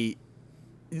she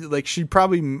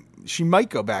might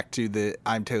go back to the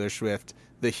I'm Taylor Swift,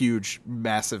 the huge,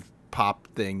 massive pop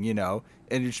thing, you know,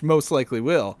 and she most likely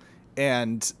will.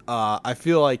 And I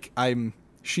feel like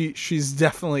she's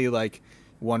definitely like,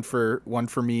 one for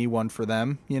me, one for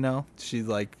them, you know. She's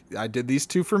like, I did these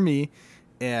two for me,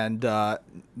 and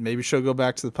maybe she'll go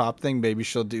back to the pop thing. Maybe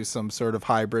she'll do some sort of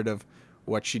hybrid of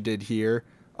what she did here,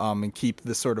 and keep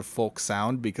the sort of folk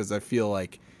sound, because I feel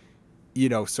like, you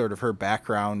know, sort of her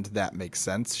background, that makes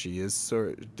sense. She did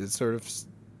sort of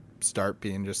start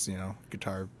being just, you know,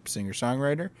 guitar singer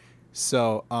songwriter.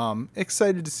 So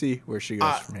excited to see where she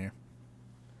goes from here.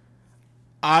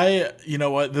 You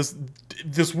know what, this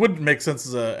wouldn't make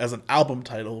sense as an album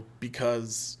title,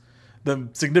 because the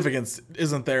significance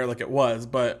isn't there like it was.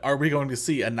 But are we going to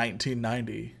see a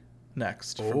 1990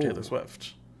 next from Taylor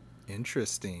Swift?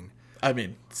 Interesting. I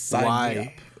mean, sign me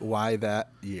up. Why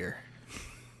that year?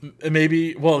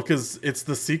 Maybe, well, because it's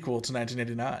the sequel to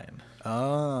 1989.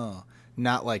 Oh,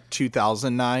 not like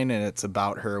 2009, and it's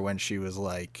about her when she was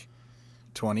like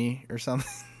 20 or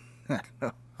something. I don't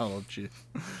know how old she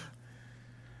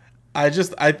is.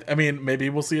 I mean,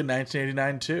 maybe we'll see a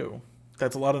 1989 too.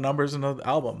 That's a lot of numbers in an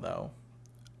album, though.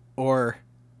 Or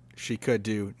she could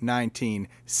do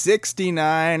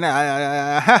 1969.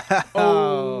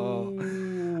 Oh.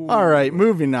 All right,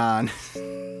 moving on.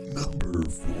 Number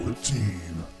 14.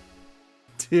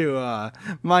 To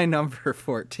my number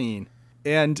 14.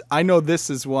 And I know this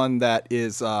is one that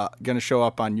is going to show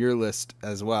up on your list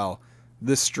as well.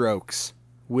 The Strokes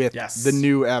with Yes. the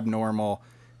new Abnormal.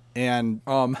 And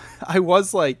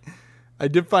I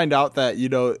did find out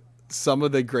that, some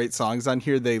of the great songs on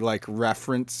here, they like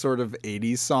reference sort of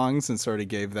 80s songs and sort of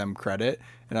gave them credit.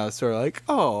 And I was sort of like,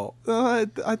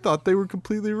 I thought they were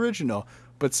completely original.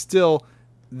 But still,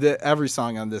 every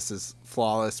song on this is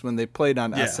flawless. When they played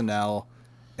on SNL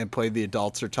and played The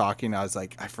Adults Are Talking, I was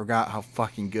like, I forgot how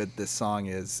fucking good this song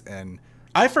is. And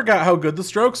I forgot how good the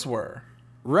Strokes were.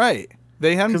 right.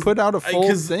 They hadn't put out a full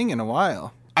 'cause thing in a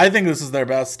while. I think this is their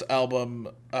best album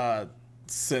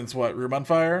since Room on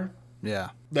Fire. Yeah.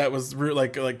 That was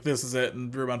like This Is It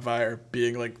and Room on Fire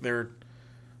being like their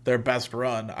best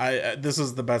run. This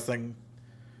is the best thing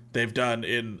they've done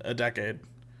in a decade.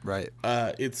 Right.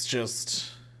 It's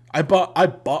just I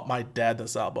bought my dad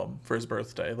this album for his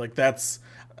birthday. Like that's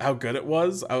how good it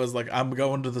was. I was like, I'm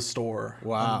going to the store.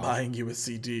 Wow. I'm buying you a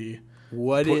CD.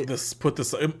 What Put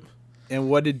this. And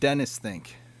what did Dennis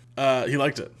think? He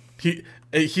liked it.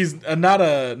 He's not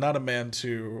a man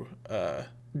to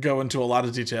go into a lot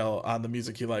of detail on the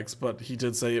music he likes, but he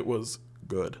did say it was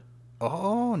good.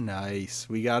 Oh, nice.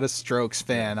 We got a Strokes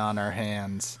fan on our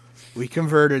hands. We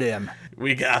converted him.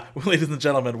 Ladies and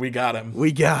gentlemen, we got him.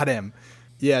 We got him.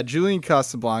 Yeah, Julian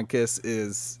Casablancas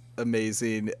is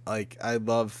amazing. Like, I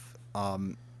love,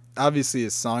 obviously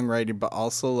his songwriting, but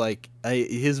also like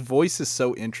his voice is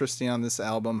so interesting on this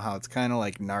album. How it's kind of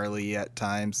like gnarly at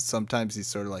times. Sometimes he's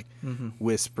sort of like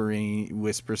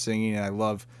whisper singing. And I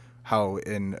love how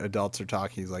in Adults Are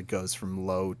Talking, he's like goes from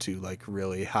low to like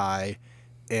really high.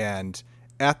 And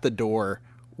At the Door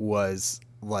was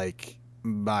like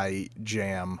my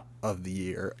jam of the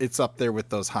year. It's up there with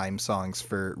those Haim songs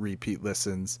for repeat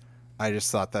listens. I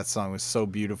just thought that song was so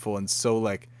beautiful and so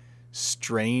like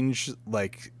strange,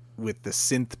 like with the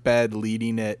synth bed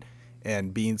leading it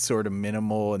and being sort of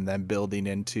minimal and then building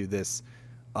into this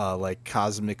like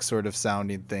cosmic sort of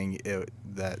sounding thing.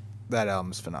 That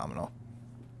album's phenomenal.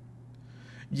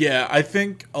 Yeah, I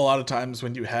think a lot of times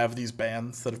when you have these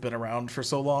bands that have been around for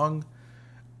so long,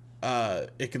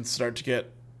 it can start to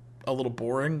get a little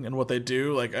boring in what they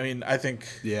do. Like, I mean, I think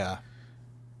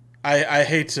I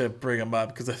hate to bring them up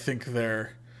because I think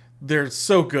they're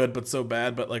so good but so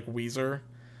bad. But like Weezer,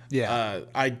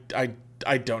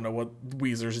 I don't know what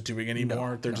Weezer's doing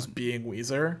anymore. They're just being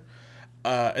Weezer.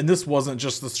 And this wasn't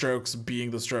just the Strokes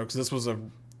being the Strokes. This was a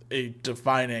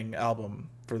defining album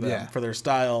for them, for their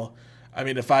style. I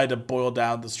mean, if I had to boil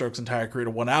down the Strokes' entire career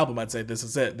to one album, I'd say this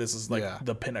is it. This is like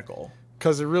the pinnacle.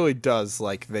 Because it really does,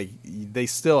 like, they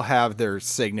still have their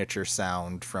signature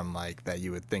sound from, like, that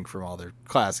you would think from all their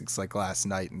classics, like Last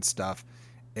Night and stuff,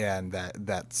 and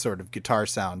that sort of guitar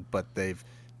sound, but they've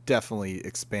definitely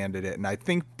expanded it, and I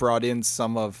think brought in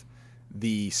some of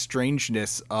the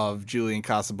strangeness of Julian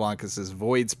Casablancas'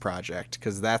 Voids project,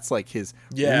 because that's, like, his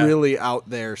really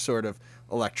out there sort of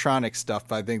electronic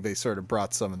stuff. I think they sort of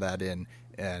brought some of that in,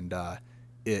 and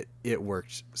it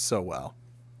worked so well.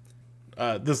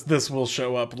 This will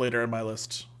show up later in my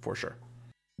list for sure.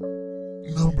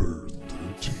 Number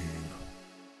 13.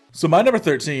 So my number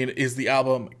 13 is the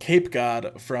album Cape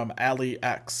God from Ali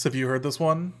X. Have you heard this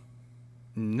one?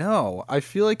 No, I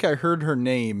feel like I heard her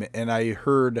name and I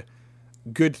heard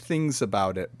good things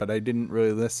about it, but I didn't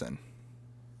really listen.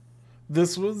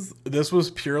 This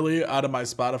was purely out of my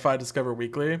Spotify Discover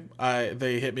Weekly.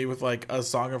 They hit me with like a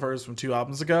song of hers from 2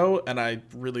 albums ago, and I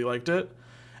really liked it.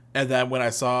 And then when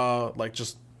I saw like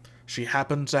just she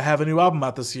happened to have a new album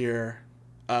out this year,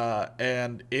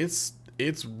 and it's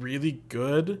really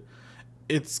good.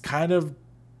 It's kind of,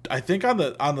 I think on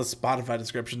the Spotify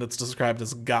description it's described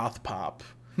as goth pop,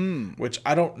 which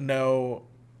I don't know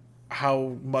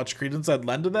how much credence I'd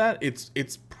lend to that. It's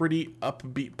pretty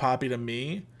upbeat poppy to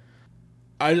me.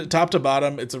 Top to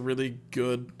bottom, it's a really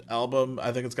good album.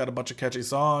 I think it's got a bunch of catchy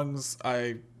songs.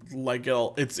 I like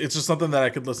it. It's just something that I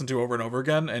could listen to over and over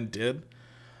again, and did.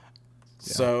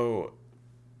 Yeah. So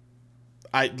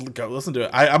I go listen to it.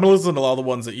 I'm gonna listen to all the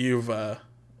ones that you've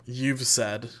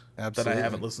said that I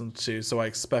haven't listened to. So I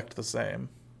expect the same.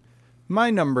 My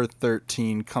number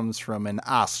 13 comes from an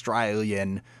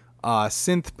Australian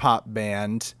synth pop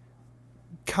band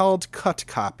called Cut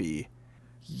Copy.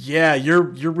 Yeah, you're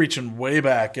reaching way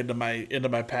back into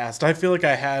my past. I feel like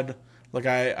I had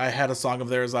a song of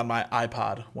theirs on my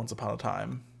iPod once upon a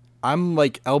time. I'm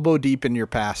like elbow deep in your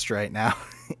past right now,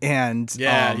 and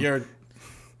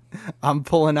I'm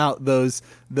pulling out those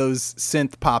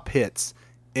synth pop hits,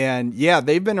 and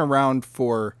they've been around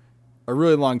for a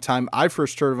really long time. I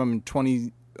first heard of them in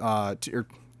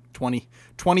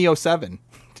 2007,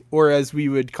 or as we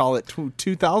would call it,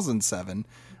 2007.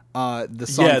 The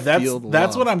song Yeah, Feel the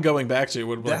that's Love. what I'm going back to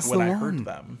when That's I the heard one.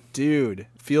 them. Dude,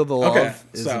 Feel the Love Okay,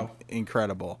 is so-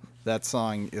 incredible. That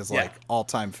song is like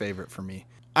all-time favorite for me.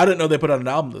 I didn't know they put out an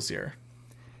album this year.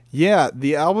 Yeah,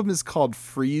 the album is called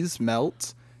Freeze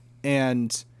Melt,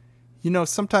 and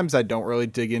sometimes I don't really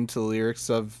dig into the lyrics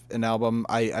of an album.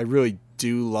 I really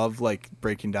do love like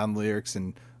breaking down the lyrics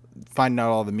and finding out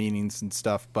all the meanings and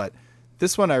stuff, but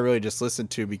this one I really just listen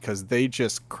to because they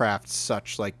just craft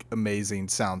such like amazing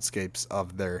soundscapes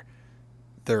of their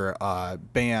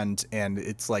band, and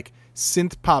it's like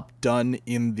synth pop done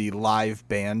in the live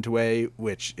band way,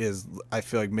 which is I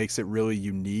feel like makes it really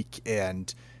unique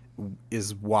and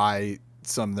is why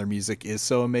some of their music is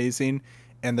so amazing.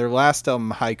 And their last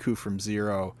album, Haiku from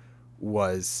Zero,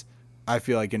 was I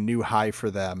feel like a new high for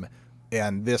them,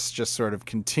 and this just sort of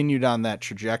continued on that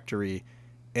trajectory.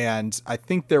 And I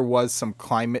think there was some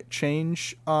climate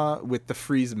change with the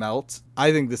Freeze Melt.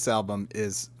 I think this album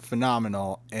is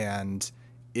phenomenal, and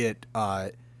it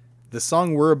the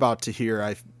song we're about to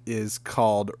hear is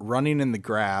called Running in the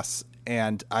Grass,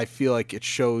 and I feel like it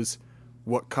shows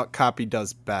what Copy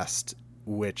does best,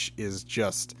 which is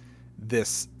just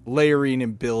this layering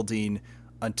and building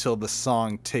until the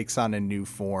song takes on a new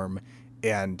form.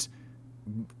 And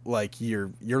like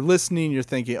you're listening, you're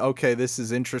thinking, okay, this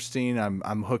is interesting,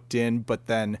 I'm hooked in, but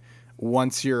then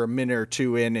once you're a minute or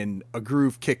two in and a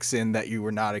groove kicks in that you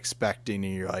were not expecting,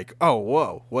 and you're like, oh,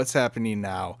 whoa, what's happening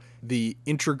now? The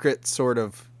intricate sort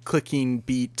of clicking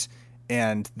beat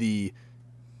and the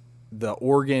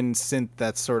organ synth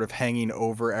that's sort of hanging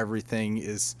over everything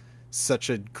is such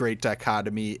a great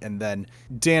dichotomy. And then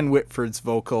Dan Whitford's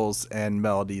vocals and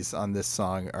melodies on this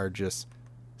song are just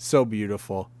so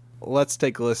beautiful. Let's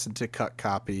take a listen to Cut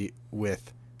Copy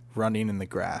with Running in the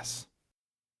Grass.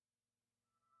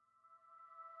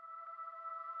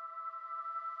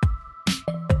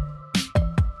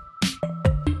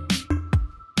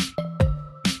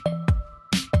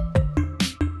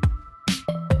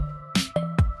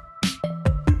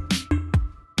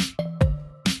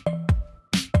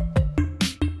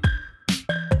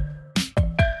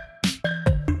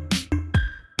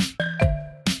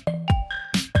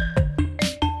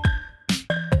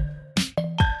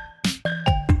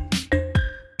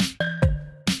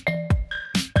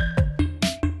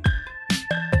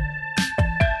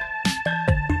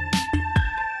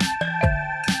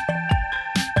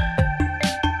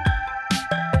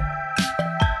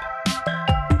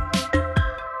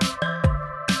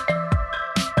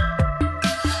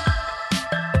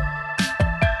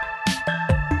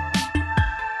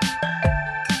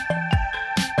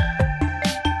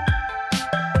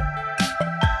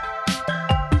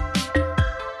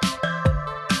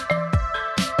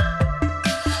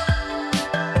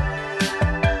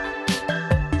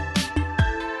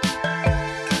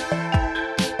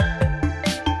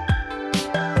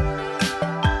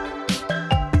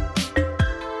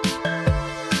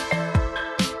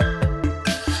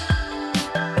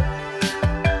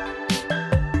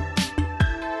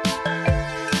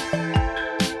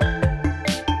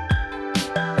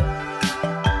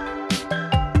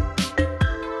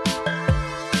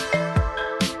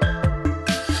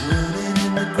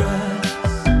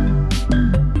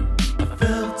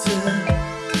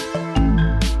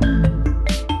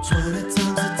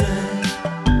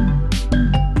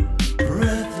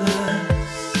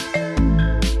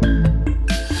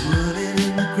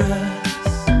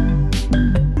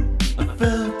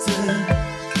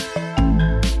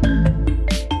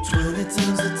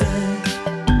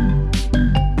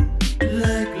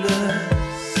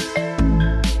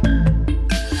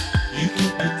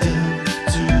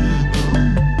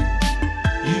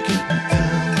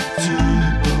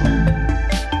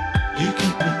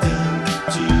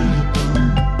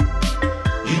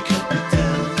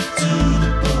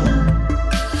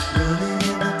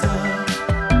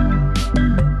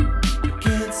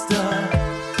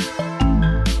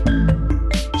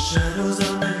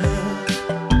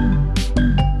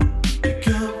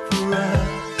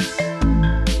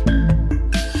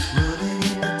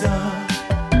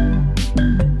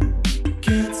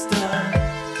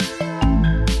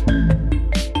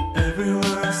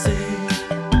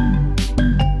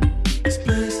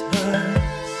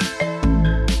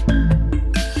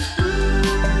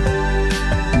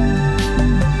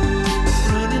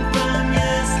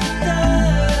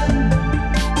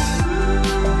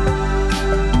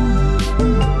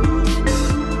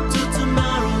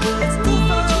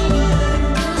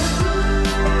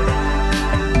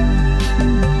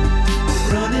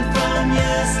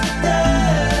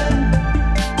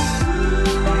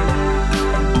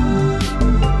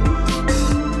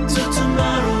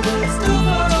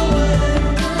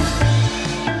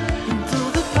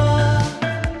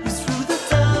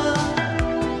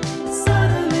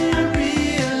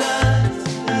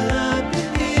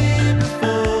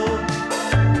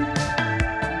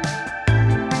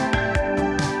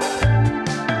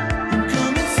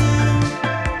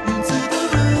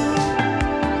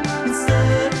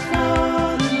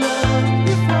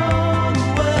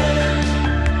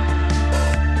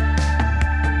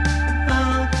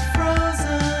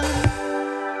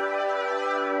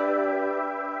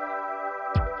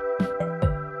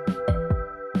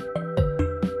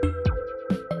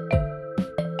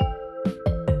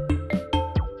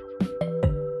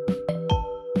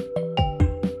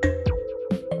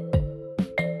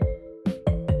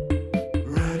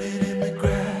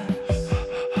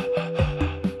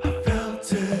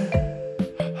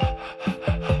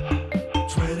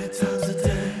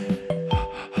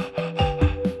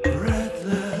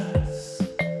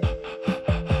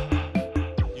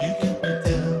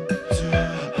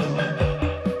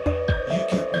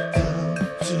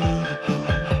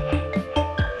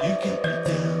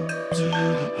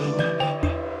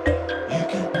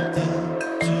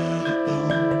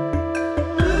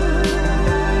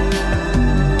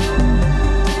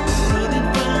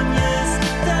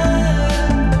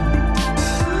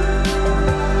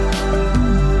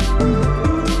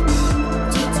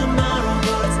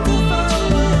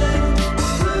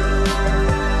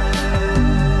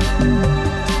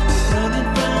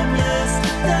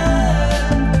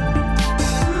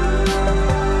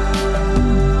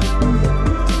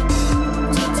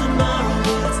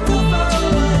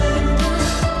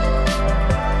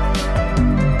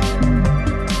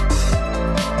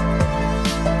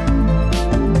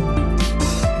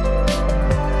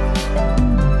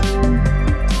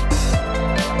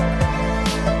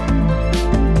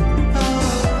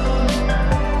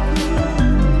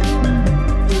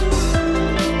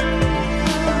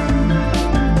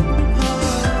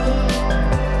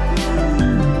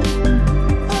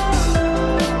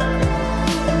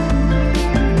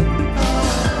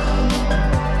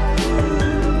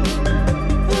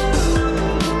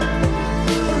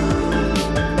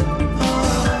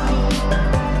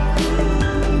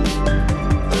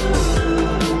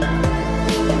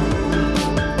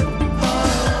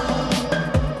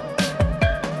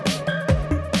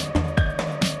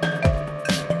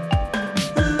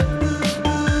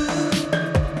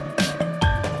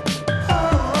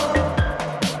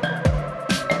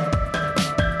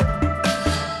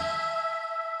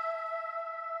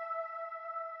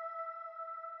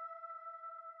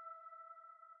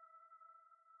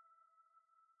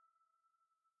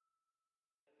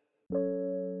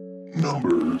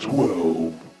 Number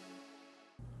 12.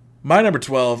 My number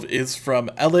 12 is from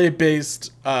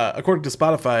LA-based, according to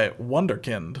Spotify,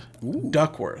 Wonderkind,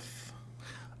 Duckworth.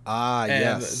 Ah,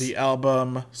 And yes. the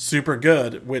album Super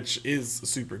Good, which is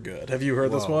super good. Have you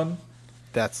heard this Whoa. one?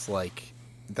 That's like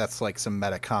some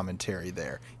meta commentary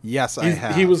there. Yes, I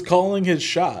have. He was calling his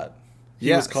shot. He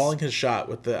Yes. was calling his shot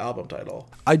with the album title.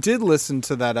 I did listen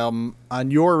to that album on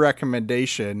your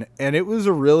recommendation, and it was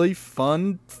a really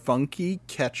fun, funky,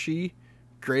 catchy,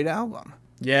 great album.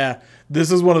 Yeah,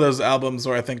 this is one of those albums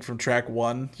where I think from track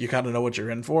one, you kind of know what you're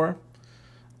in for.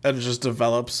 And it just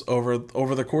develops over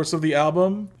the course of the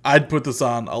album. I'd put this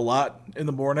on a lot in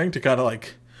the morning to kind of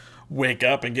like wake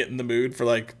up and get in the mood for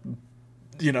like,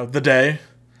 the day.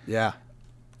 Yeah.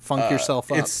 Funk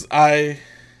yourself up. I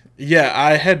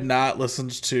had not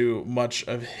listened to much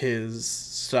of his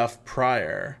stuff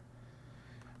prior.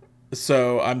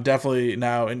 So I'm definitely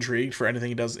now intrigued for anything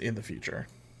he does in the future.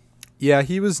 Yeah,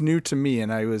 he was new to me,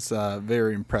 and I was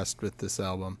very impressed with this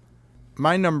album.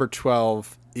 My number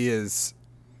 12 is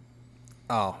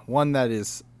one that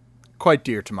is quite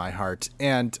dear to my heart.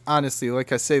 And honestly,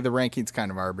 like I say, the ranking's kind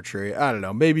of arbitrary. I don't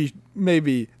know.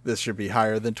 Maybe this should be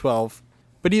higher than 12.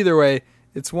 But either way,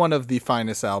 it's one of the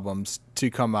finest albums to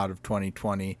come out of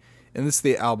 2020. And this is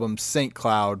the album St.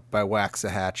 Cloud by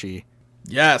Waxahachie.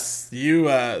 Yes,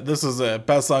 this is a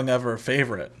best song ever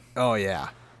favorite. Oh, yeah.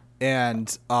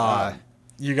 And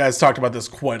You guys talked about this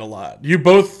quite a lot. You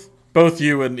both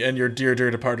you and your dear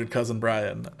departed cousin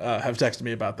Brian have texted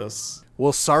me about this.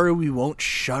 well, sorry we won't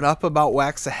shut up about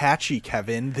Waxahachie,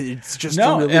 Kevin. It's just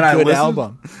No, a really and I good listened-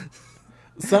 album.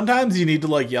 Sometimes you need to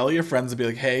like yell at your friends and be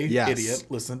like, "Hey, Yes. idiot,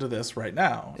 listen to this right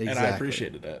now." And I Exactly.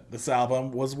 appreciated it. This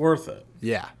album was worth it.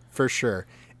 Yeah, for sure.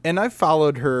 And I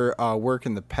followed her work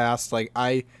in the past. Like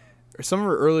some of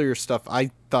her earlier stuff,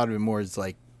 I thought of it more as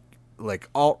like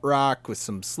alt rock with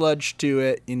some sludge to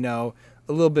it. A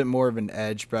little bit more of an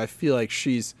edge. But I feel like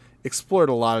she's explored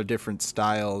a lot of different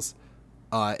styles.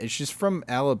 And she's from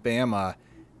Alabama,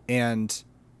 and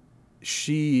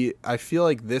I feel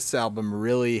like this album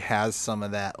really has some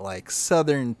of that like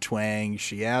southern twang.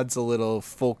 She adds a little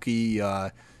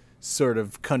folky, sort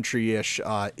of country-ish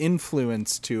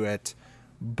influence to it,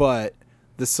 but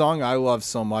the song I love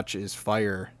so much is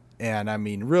Fire. And I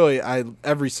mean, really,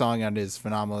 every song on it is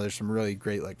phenomenal. There's some really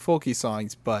great like folky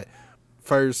songs, but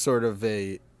Fire's sort of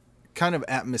a kind of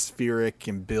atmospheric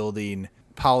and building,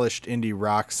 polished indie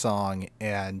rock song,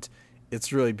 and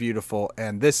it's really beautiful.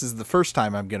 And this is the first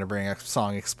time I'm going to bring a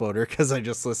Song Exploder because I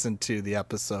just listened to the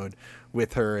episode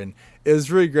with her, and it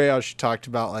was really great how she talked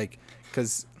about like,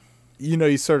 because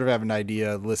you sort of have an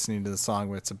idea listening to the song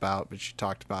what it's about, but she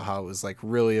talked about how it was like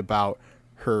really about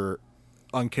her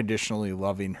unconditionally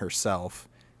loving herself,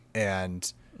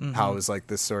 and how it was like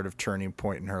this sort of turning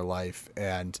point in her life.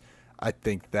 And I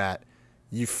think that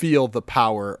you feel the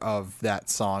power of that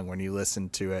song when you listen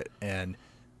to it, and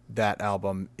that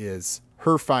album is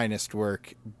her finest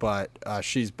work, but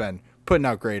she's been putting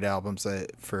out great albums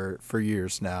for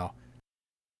years now.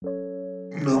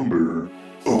 Number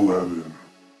 11.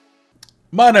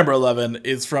 My number 11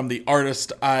 is from the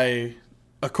artist I,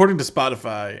 according to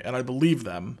Spotify, and I believe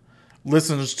them,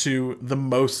 listened to the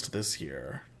most this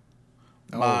year.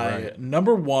 My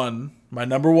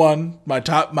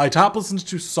top listens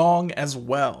to song as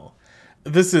well.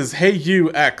 This is Hey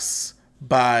You X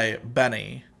by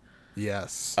Benny.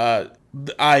 Yes.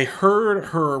 I heard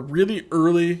her really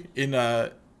early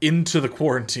into the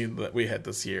quarantine that we had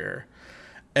this year,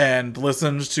 and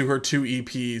listened to her 2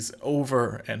 EPs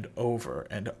over and over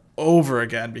and over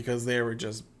again because they were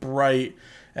just bright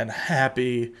and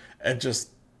happy and just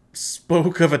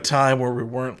spoke of a time where we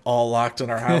weren't all locked in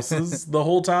our houses the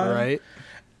whole time. Right.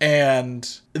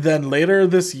 And then later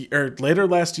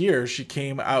last year, she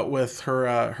came out with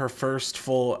her first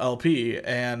full LP,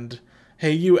 and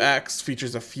Hey You X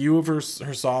features a few of her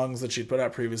songs that she'd put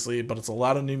out previously, but it's a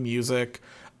lot of new music.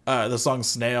 The song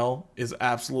Snail is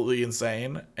absolutely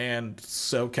insane and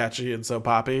so catchy and so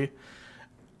poppy.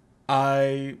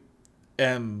 I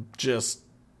am just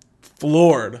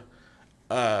floored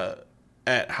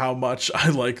at how much I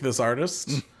like this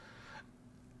artist.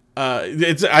 I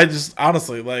just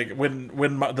honestly, like, when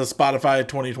the Spotify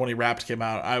 2020 Wrapped came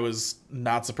out, I was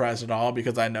not surprised at all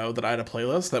because I know that I had a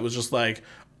playlist that was just like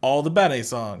all the Benny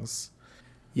songs.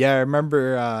 Yeah, I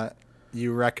remember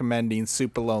you recommending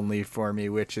Super Lonely for me,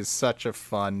 which is such a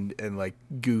fun and like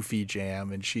goofy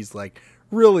jam, and she's like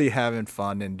really having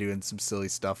fun and doing some silly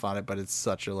stuff on it, but it's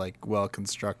such a like well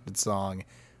constructed song.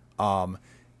 And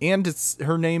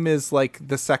her name is like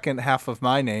the second half of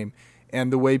my name,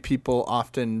 and the way people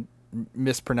often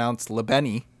mispronounce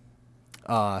LeBenny,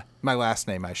 My last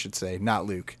name, I should say, not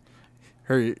Luke.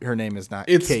 Her name is not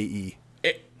It's- K-E.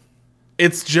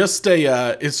 It's just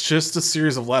a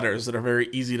series of letters that are very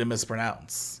easy to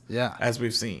mispronounce. Yeah. As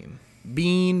we've seen.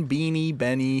 Bean, Beanie,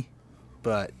 Benny.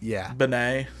 But yeah.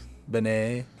 Benet.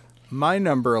 Benet. My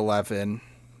number 11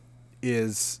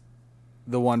 is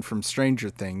the one from Stranger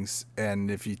Things. And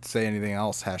if you say anything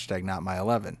else, hashtag not my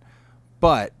 11.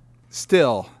 But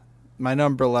still, my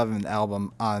number 11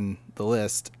 album on the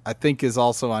list, I think is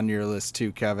also on your list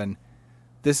too, Kevin.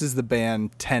 This is the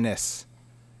band Tennis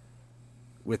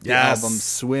with the Yes. album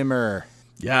Swimmer.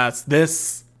 Yes,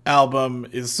 this album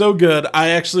is so good. I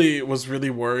actually was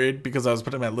really worried because I was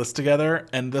putting my list together,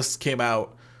 and this came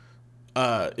out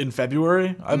in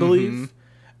February, I believe.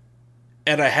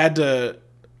 And I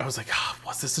was like,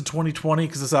 was this in 2020?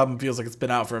 Because this album feels like it's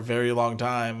been out for a very long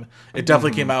time. It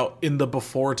definitely came out in the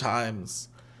before times.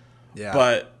 Yeah.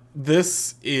 But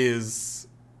this is,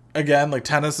 again, like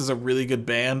Tennis is a really good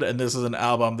band, and this is an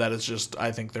album that is just,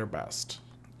 I think, their best.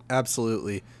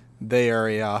 Absolutely. They are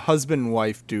a husband and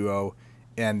wife duo,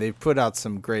 and they've put out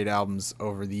some great albums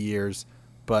over the years,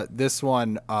 but this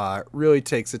one really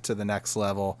takes it to the next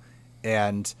level,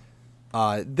 and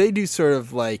they do sort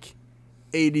of like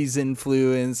 80s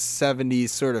influence, 70s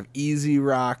sort of easy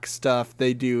rock stuff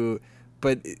they do,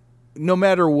 but no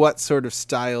matter what sort of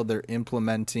style they're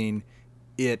implementing,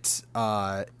 it's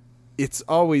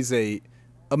always a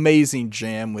amazing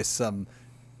jam with some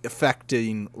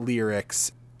affecting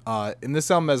lyrics. And this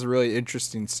album has a really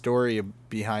interesting story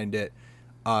behind it.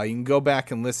 You can go back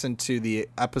and listen to the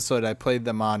episode I played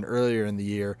them on earlier in the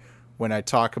year when I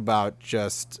talk about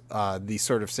just the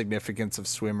sort of significance of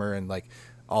Swimmer and like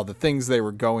all the things they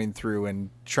were going through and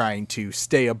trying to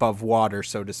stay above water,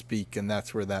 so to speak. And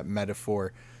that's where that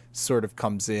metaphor sort of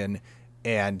comes in.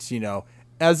 And, you know,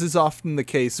 as is often the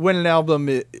case, when an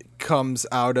album comes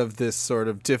out of this sort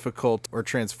of difficult or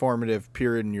transformative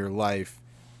period in your life,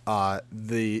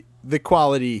 the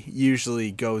quality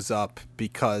usually goes up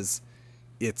because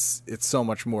it's so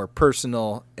much more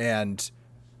personal and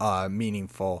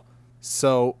meaningful.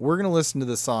 So we're going to listen to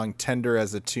the song Tender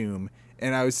as a Tomb.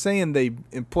 And I was saying they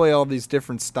employ all these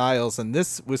different styles, and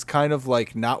this was kind of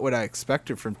like not what I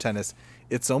expected from Tennis.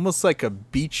 It's almost like a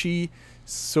beachy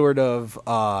sort of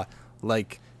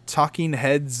like Talking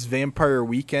Heads Vampire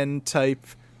Weekend type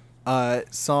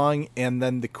song, and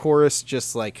then the chorus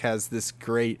just like has this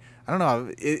great, I don't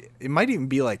know, it might even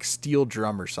be like steel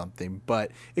drum or something,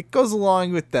 but it goes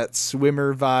along with that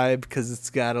Swimmer vibe because it's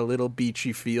got a little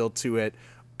beachy feel to it,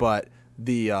 but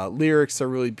the lyrics are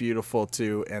really beautiful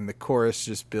too, and the chorus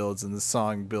just builds and the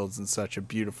song builds in such a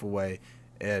beautiful way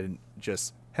and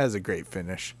just has a great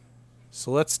finish.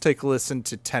 So let's take a listen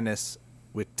to Tennis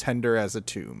with Tender as a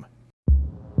Tomb.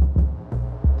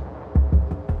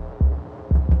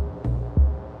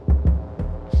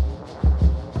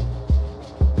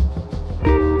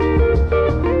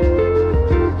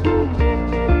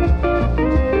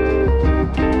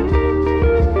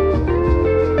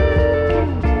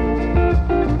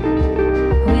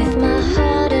 With my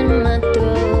heart in my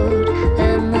throat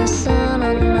and the sun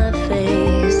on my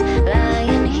face,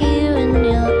 lying here in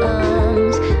your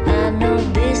arms, I know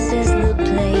this is the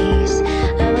place.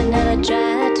 I would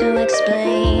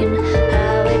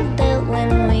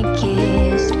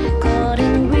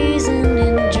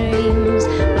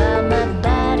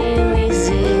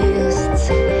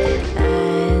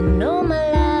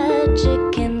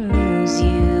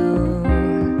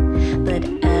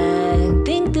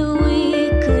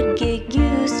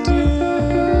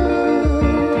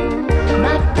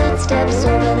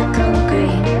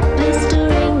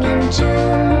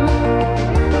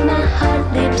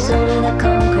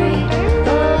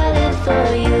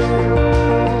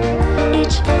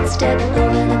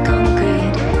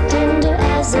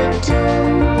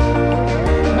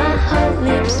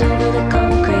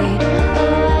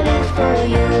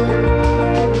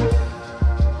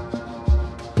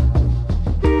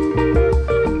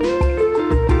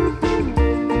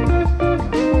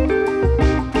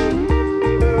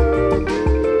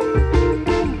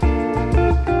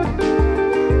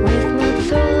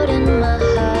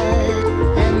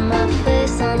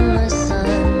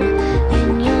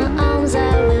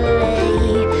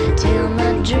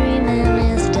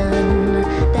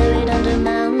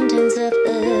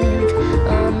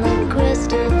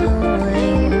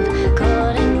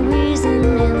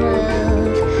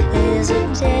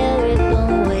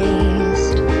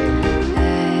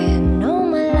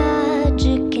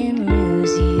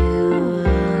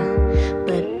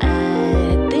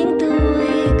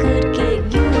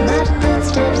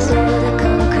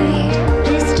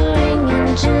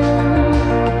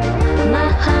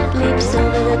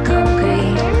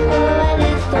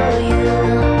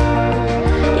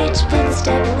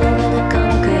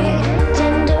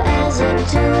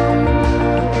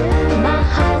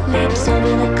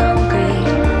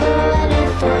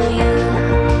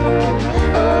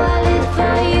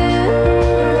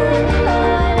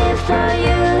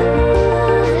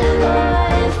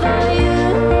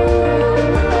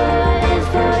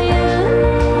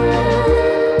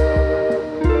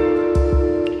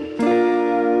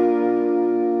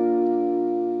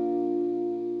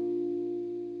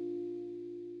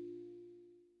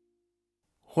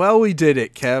Well, we did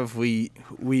it, Kev.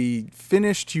 We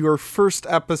finished your first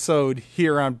episode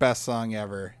here on Best Song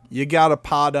Ever. You got a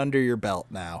pod under your belt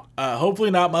now.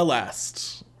 Hopefully not my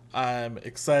last. I'm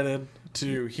excited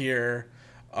to hear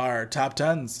our top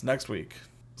 10s next week.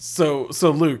 So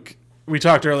Luke, we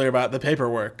talked earlier about the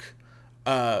paperwork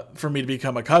for me to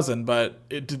become a cousin, but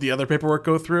did the other paperwork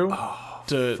go through?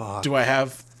 Do I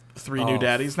have 3 new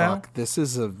daddies now? This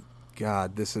is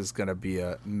going to be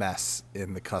a mess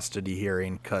in the custody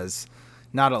hearing, because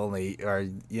not only are,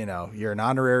 you're an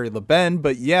honorary LeBen,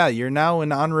 but yeah, you're now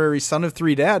an honorary son of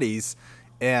 3 daddies.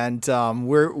 And I'm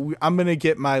going to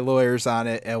get my lawyers on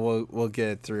it, and we'll get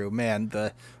it through. Man,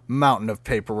 the mountain of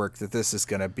paperwork that this is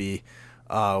going to be.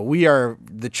 We are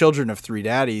the children of 3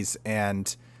 daddies,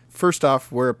 and first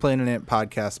off, we're a Planet Ant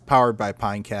podcast powered by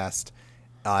Pinecast.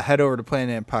 Head over to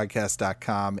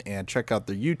planetantpodcast.com and check out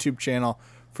their YouTube channel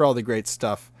for all the great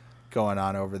stuff going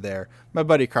on over there. My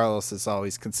buddy Carlos is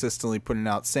always consistently putting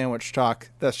out Sandwich Talk.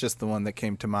 That's just the one that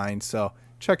came to mind, so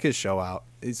check his show out.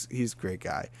 He's a great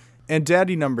guy. And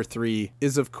daddy number 3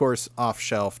 is, of course,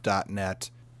 offshelf.net.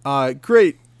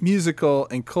 Great musical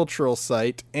and cultural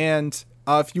site. And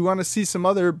if you want to see some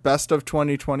other best of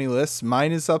 2020 lists,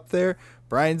 mine is up there.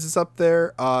 Brian's is up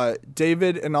there.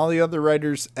 David and all the other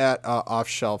writers at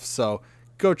Offshelf. So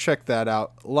go check that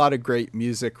out. A lot of great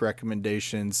music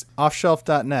recommendations.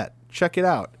 Offshelf.net. Check it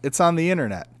out. It's on the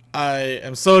internet. I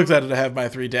am so excited to have my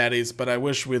 3 daddies, but I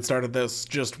wish we had started this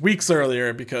just weeks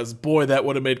earlier, because boy, that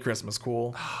would have made Christmas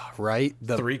cool. Right?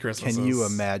 3 Christmases. Can you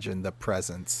imagine the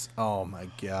presents? Oh my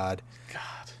God.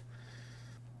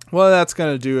 Well, that's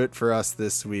going to do it for us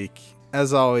this week.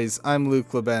 As always, I'm Luke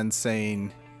LeBen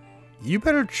saying, you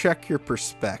better check your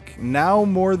perspec. Now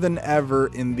more than ever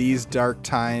in these dark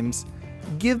times,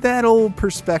 give that old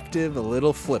perspective a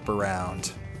little flip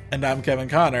around. And I'm Kevin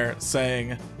Connor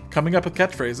saying, coming up with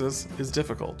catchphrases is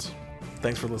difficult.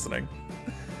 Thanks for listening.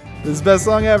 This is the best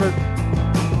song ever.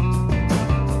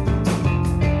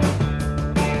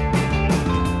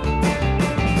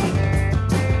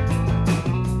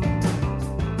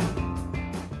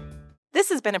 This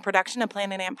has been a production of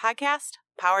Planet Ant Podcast,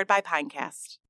 powered by Pinecast.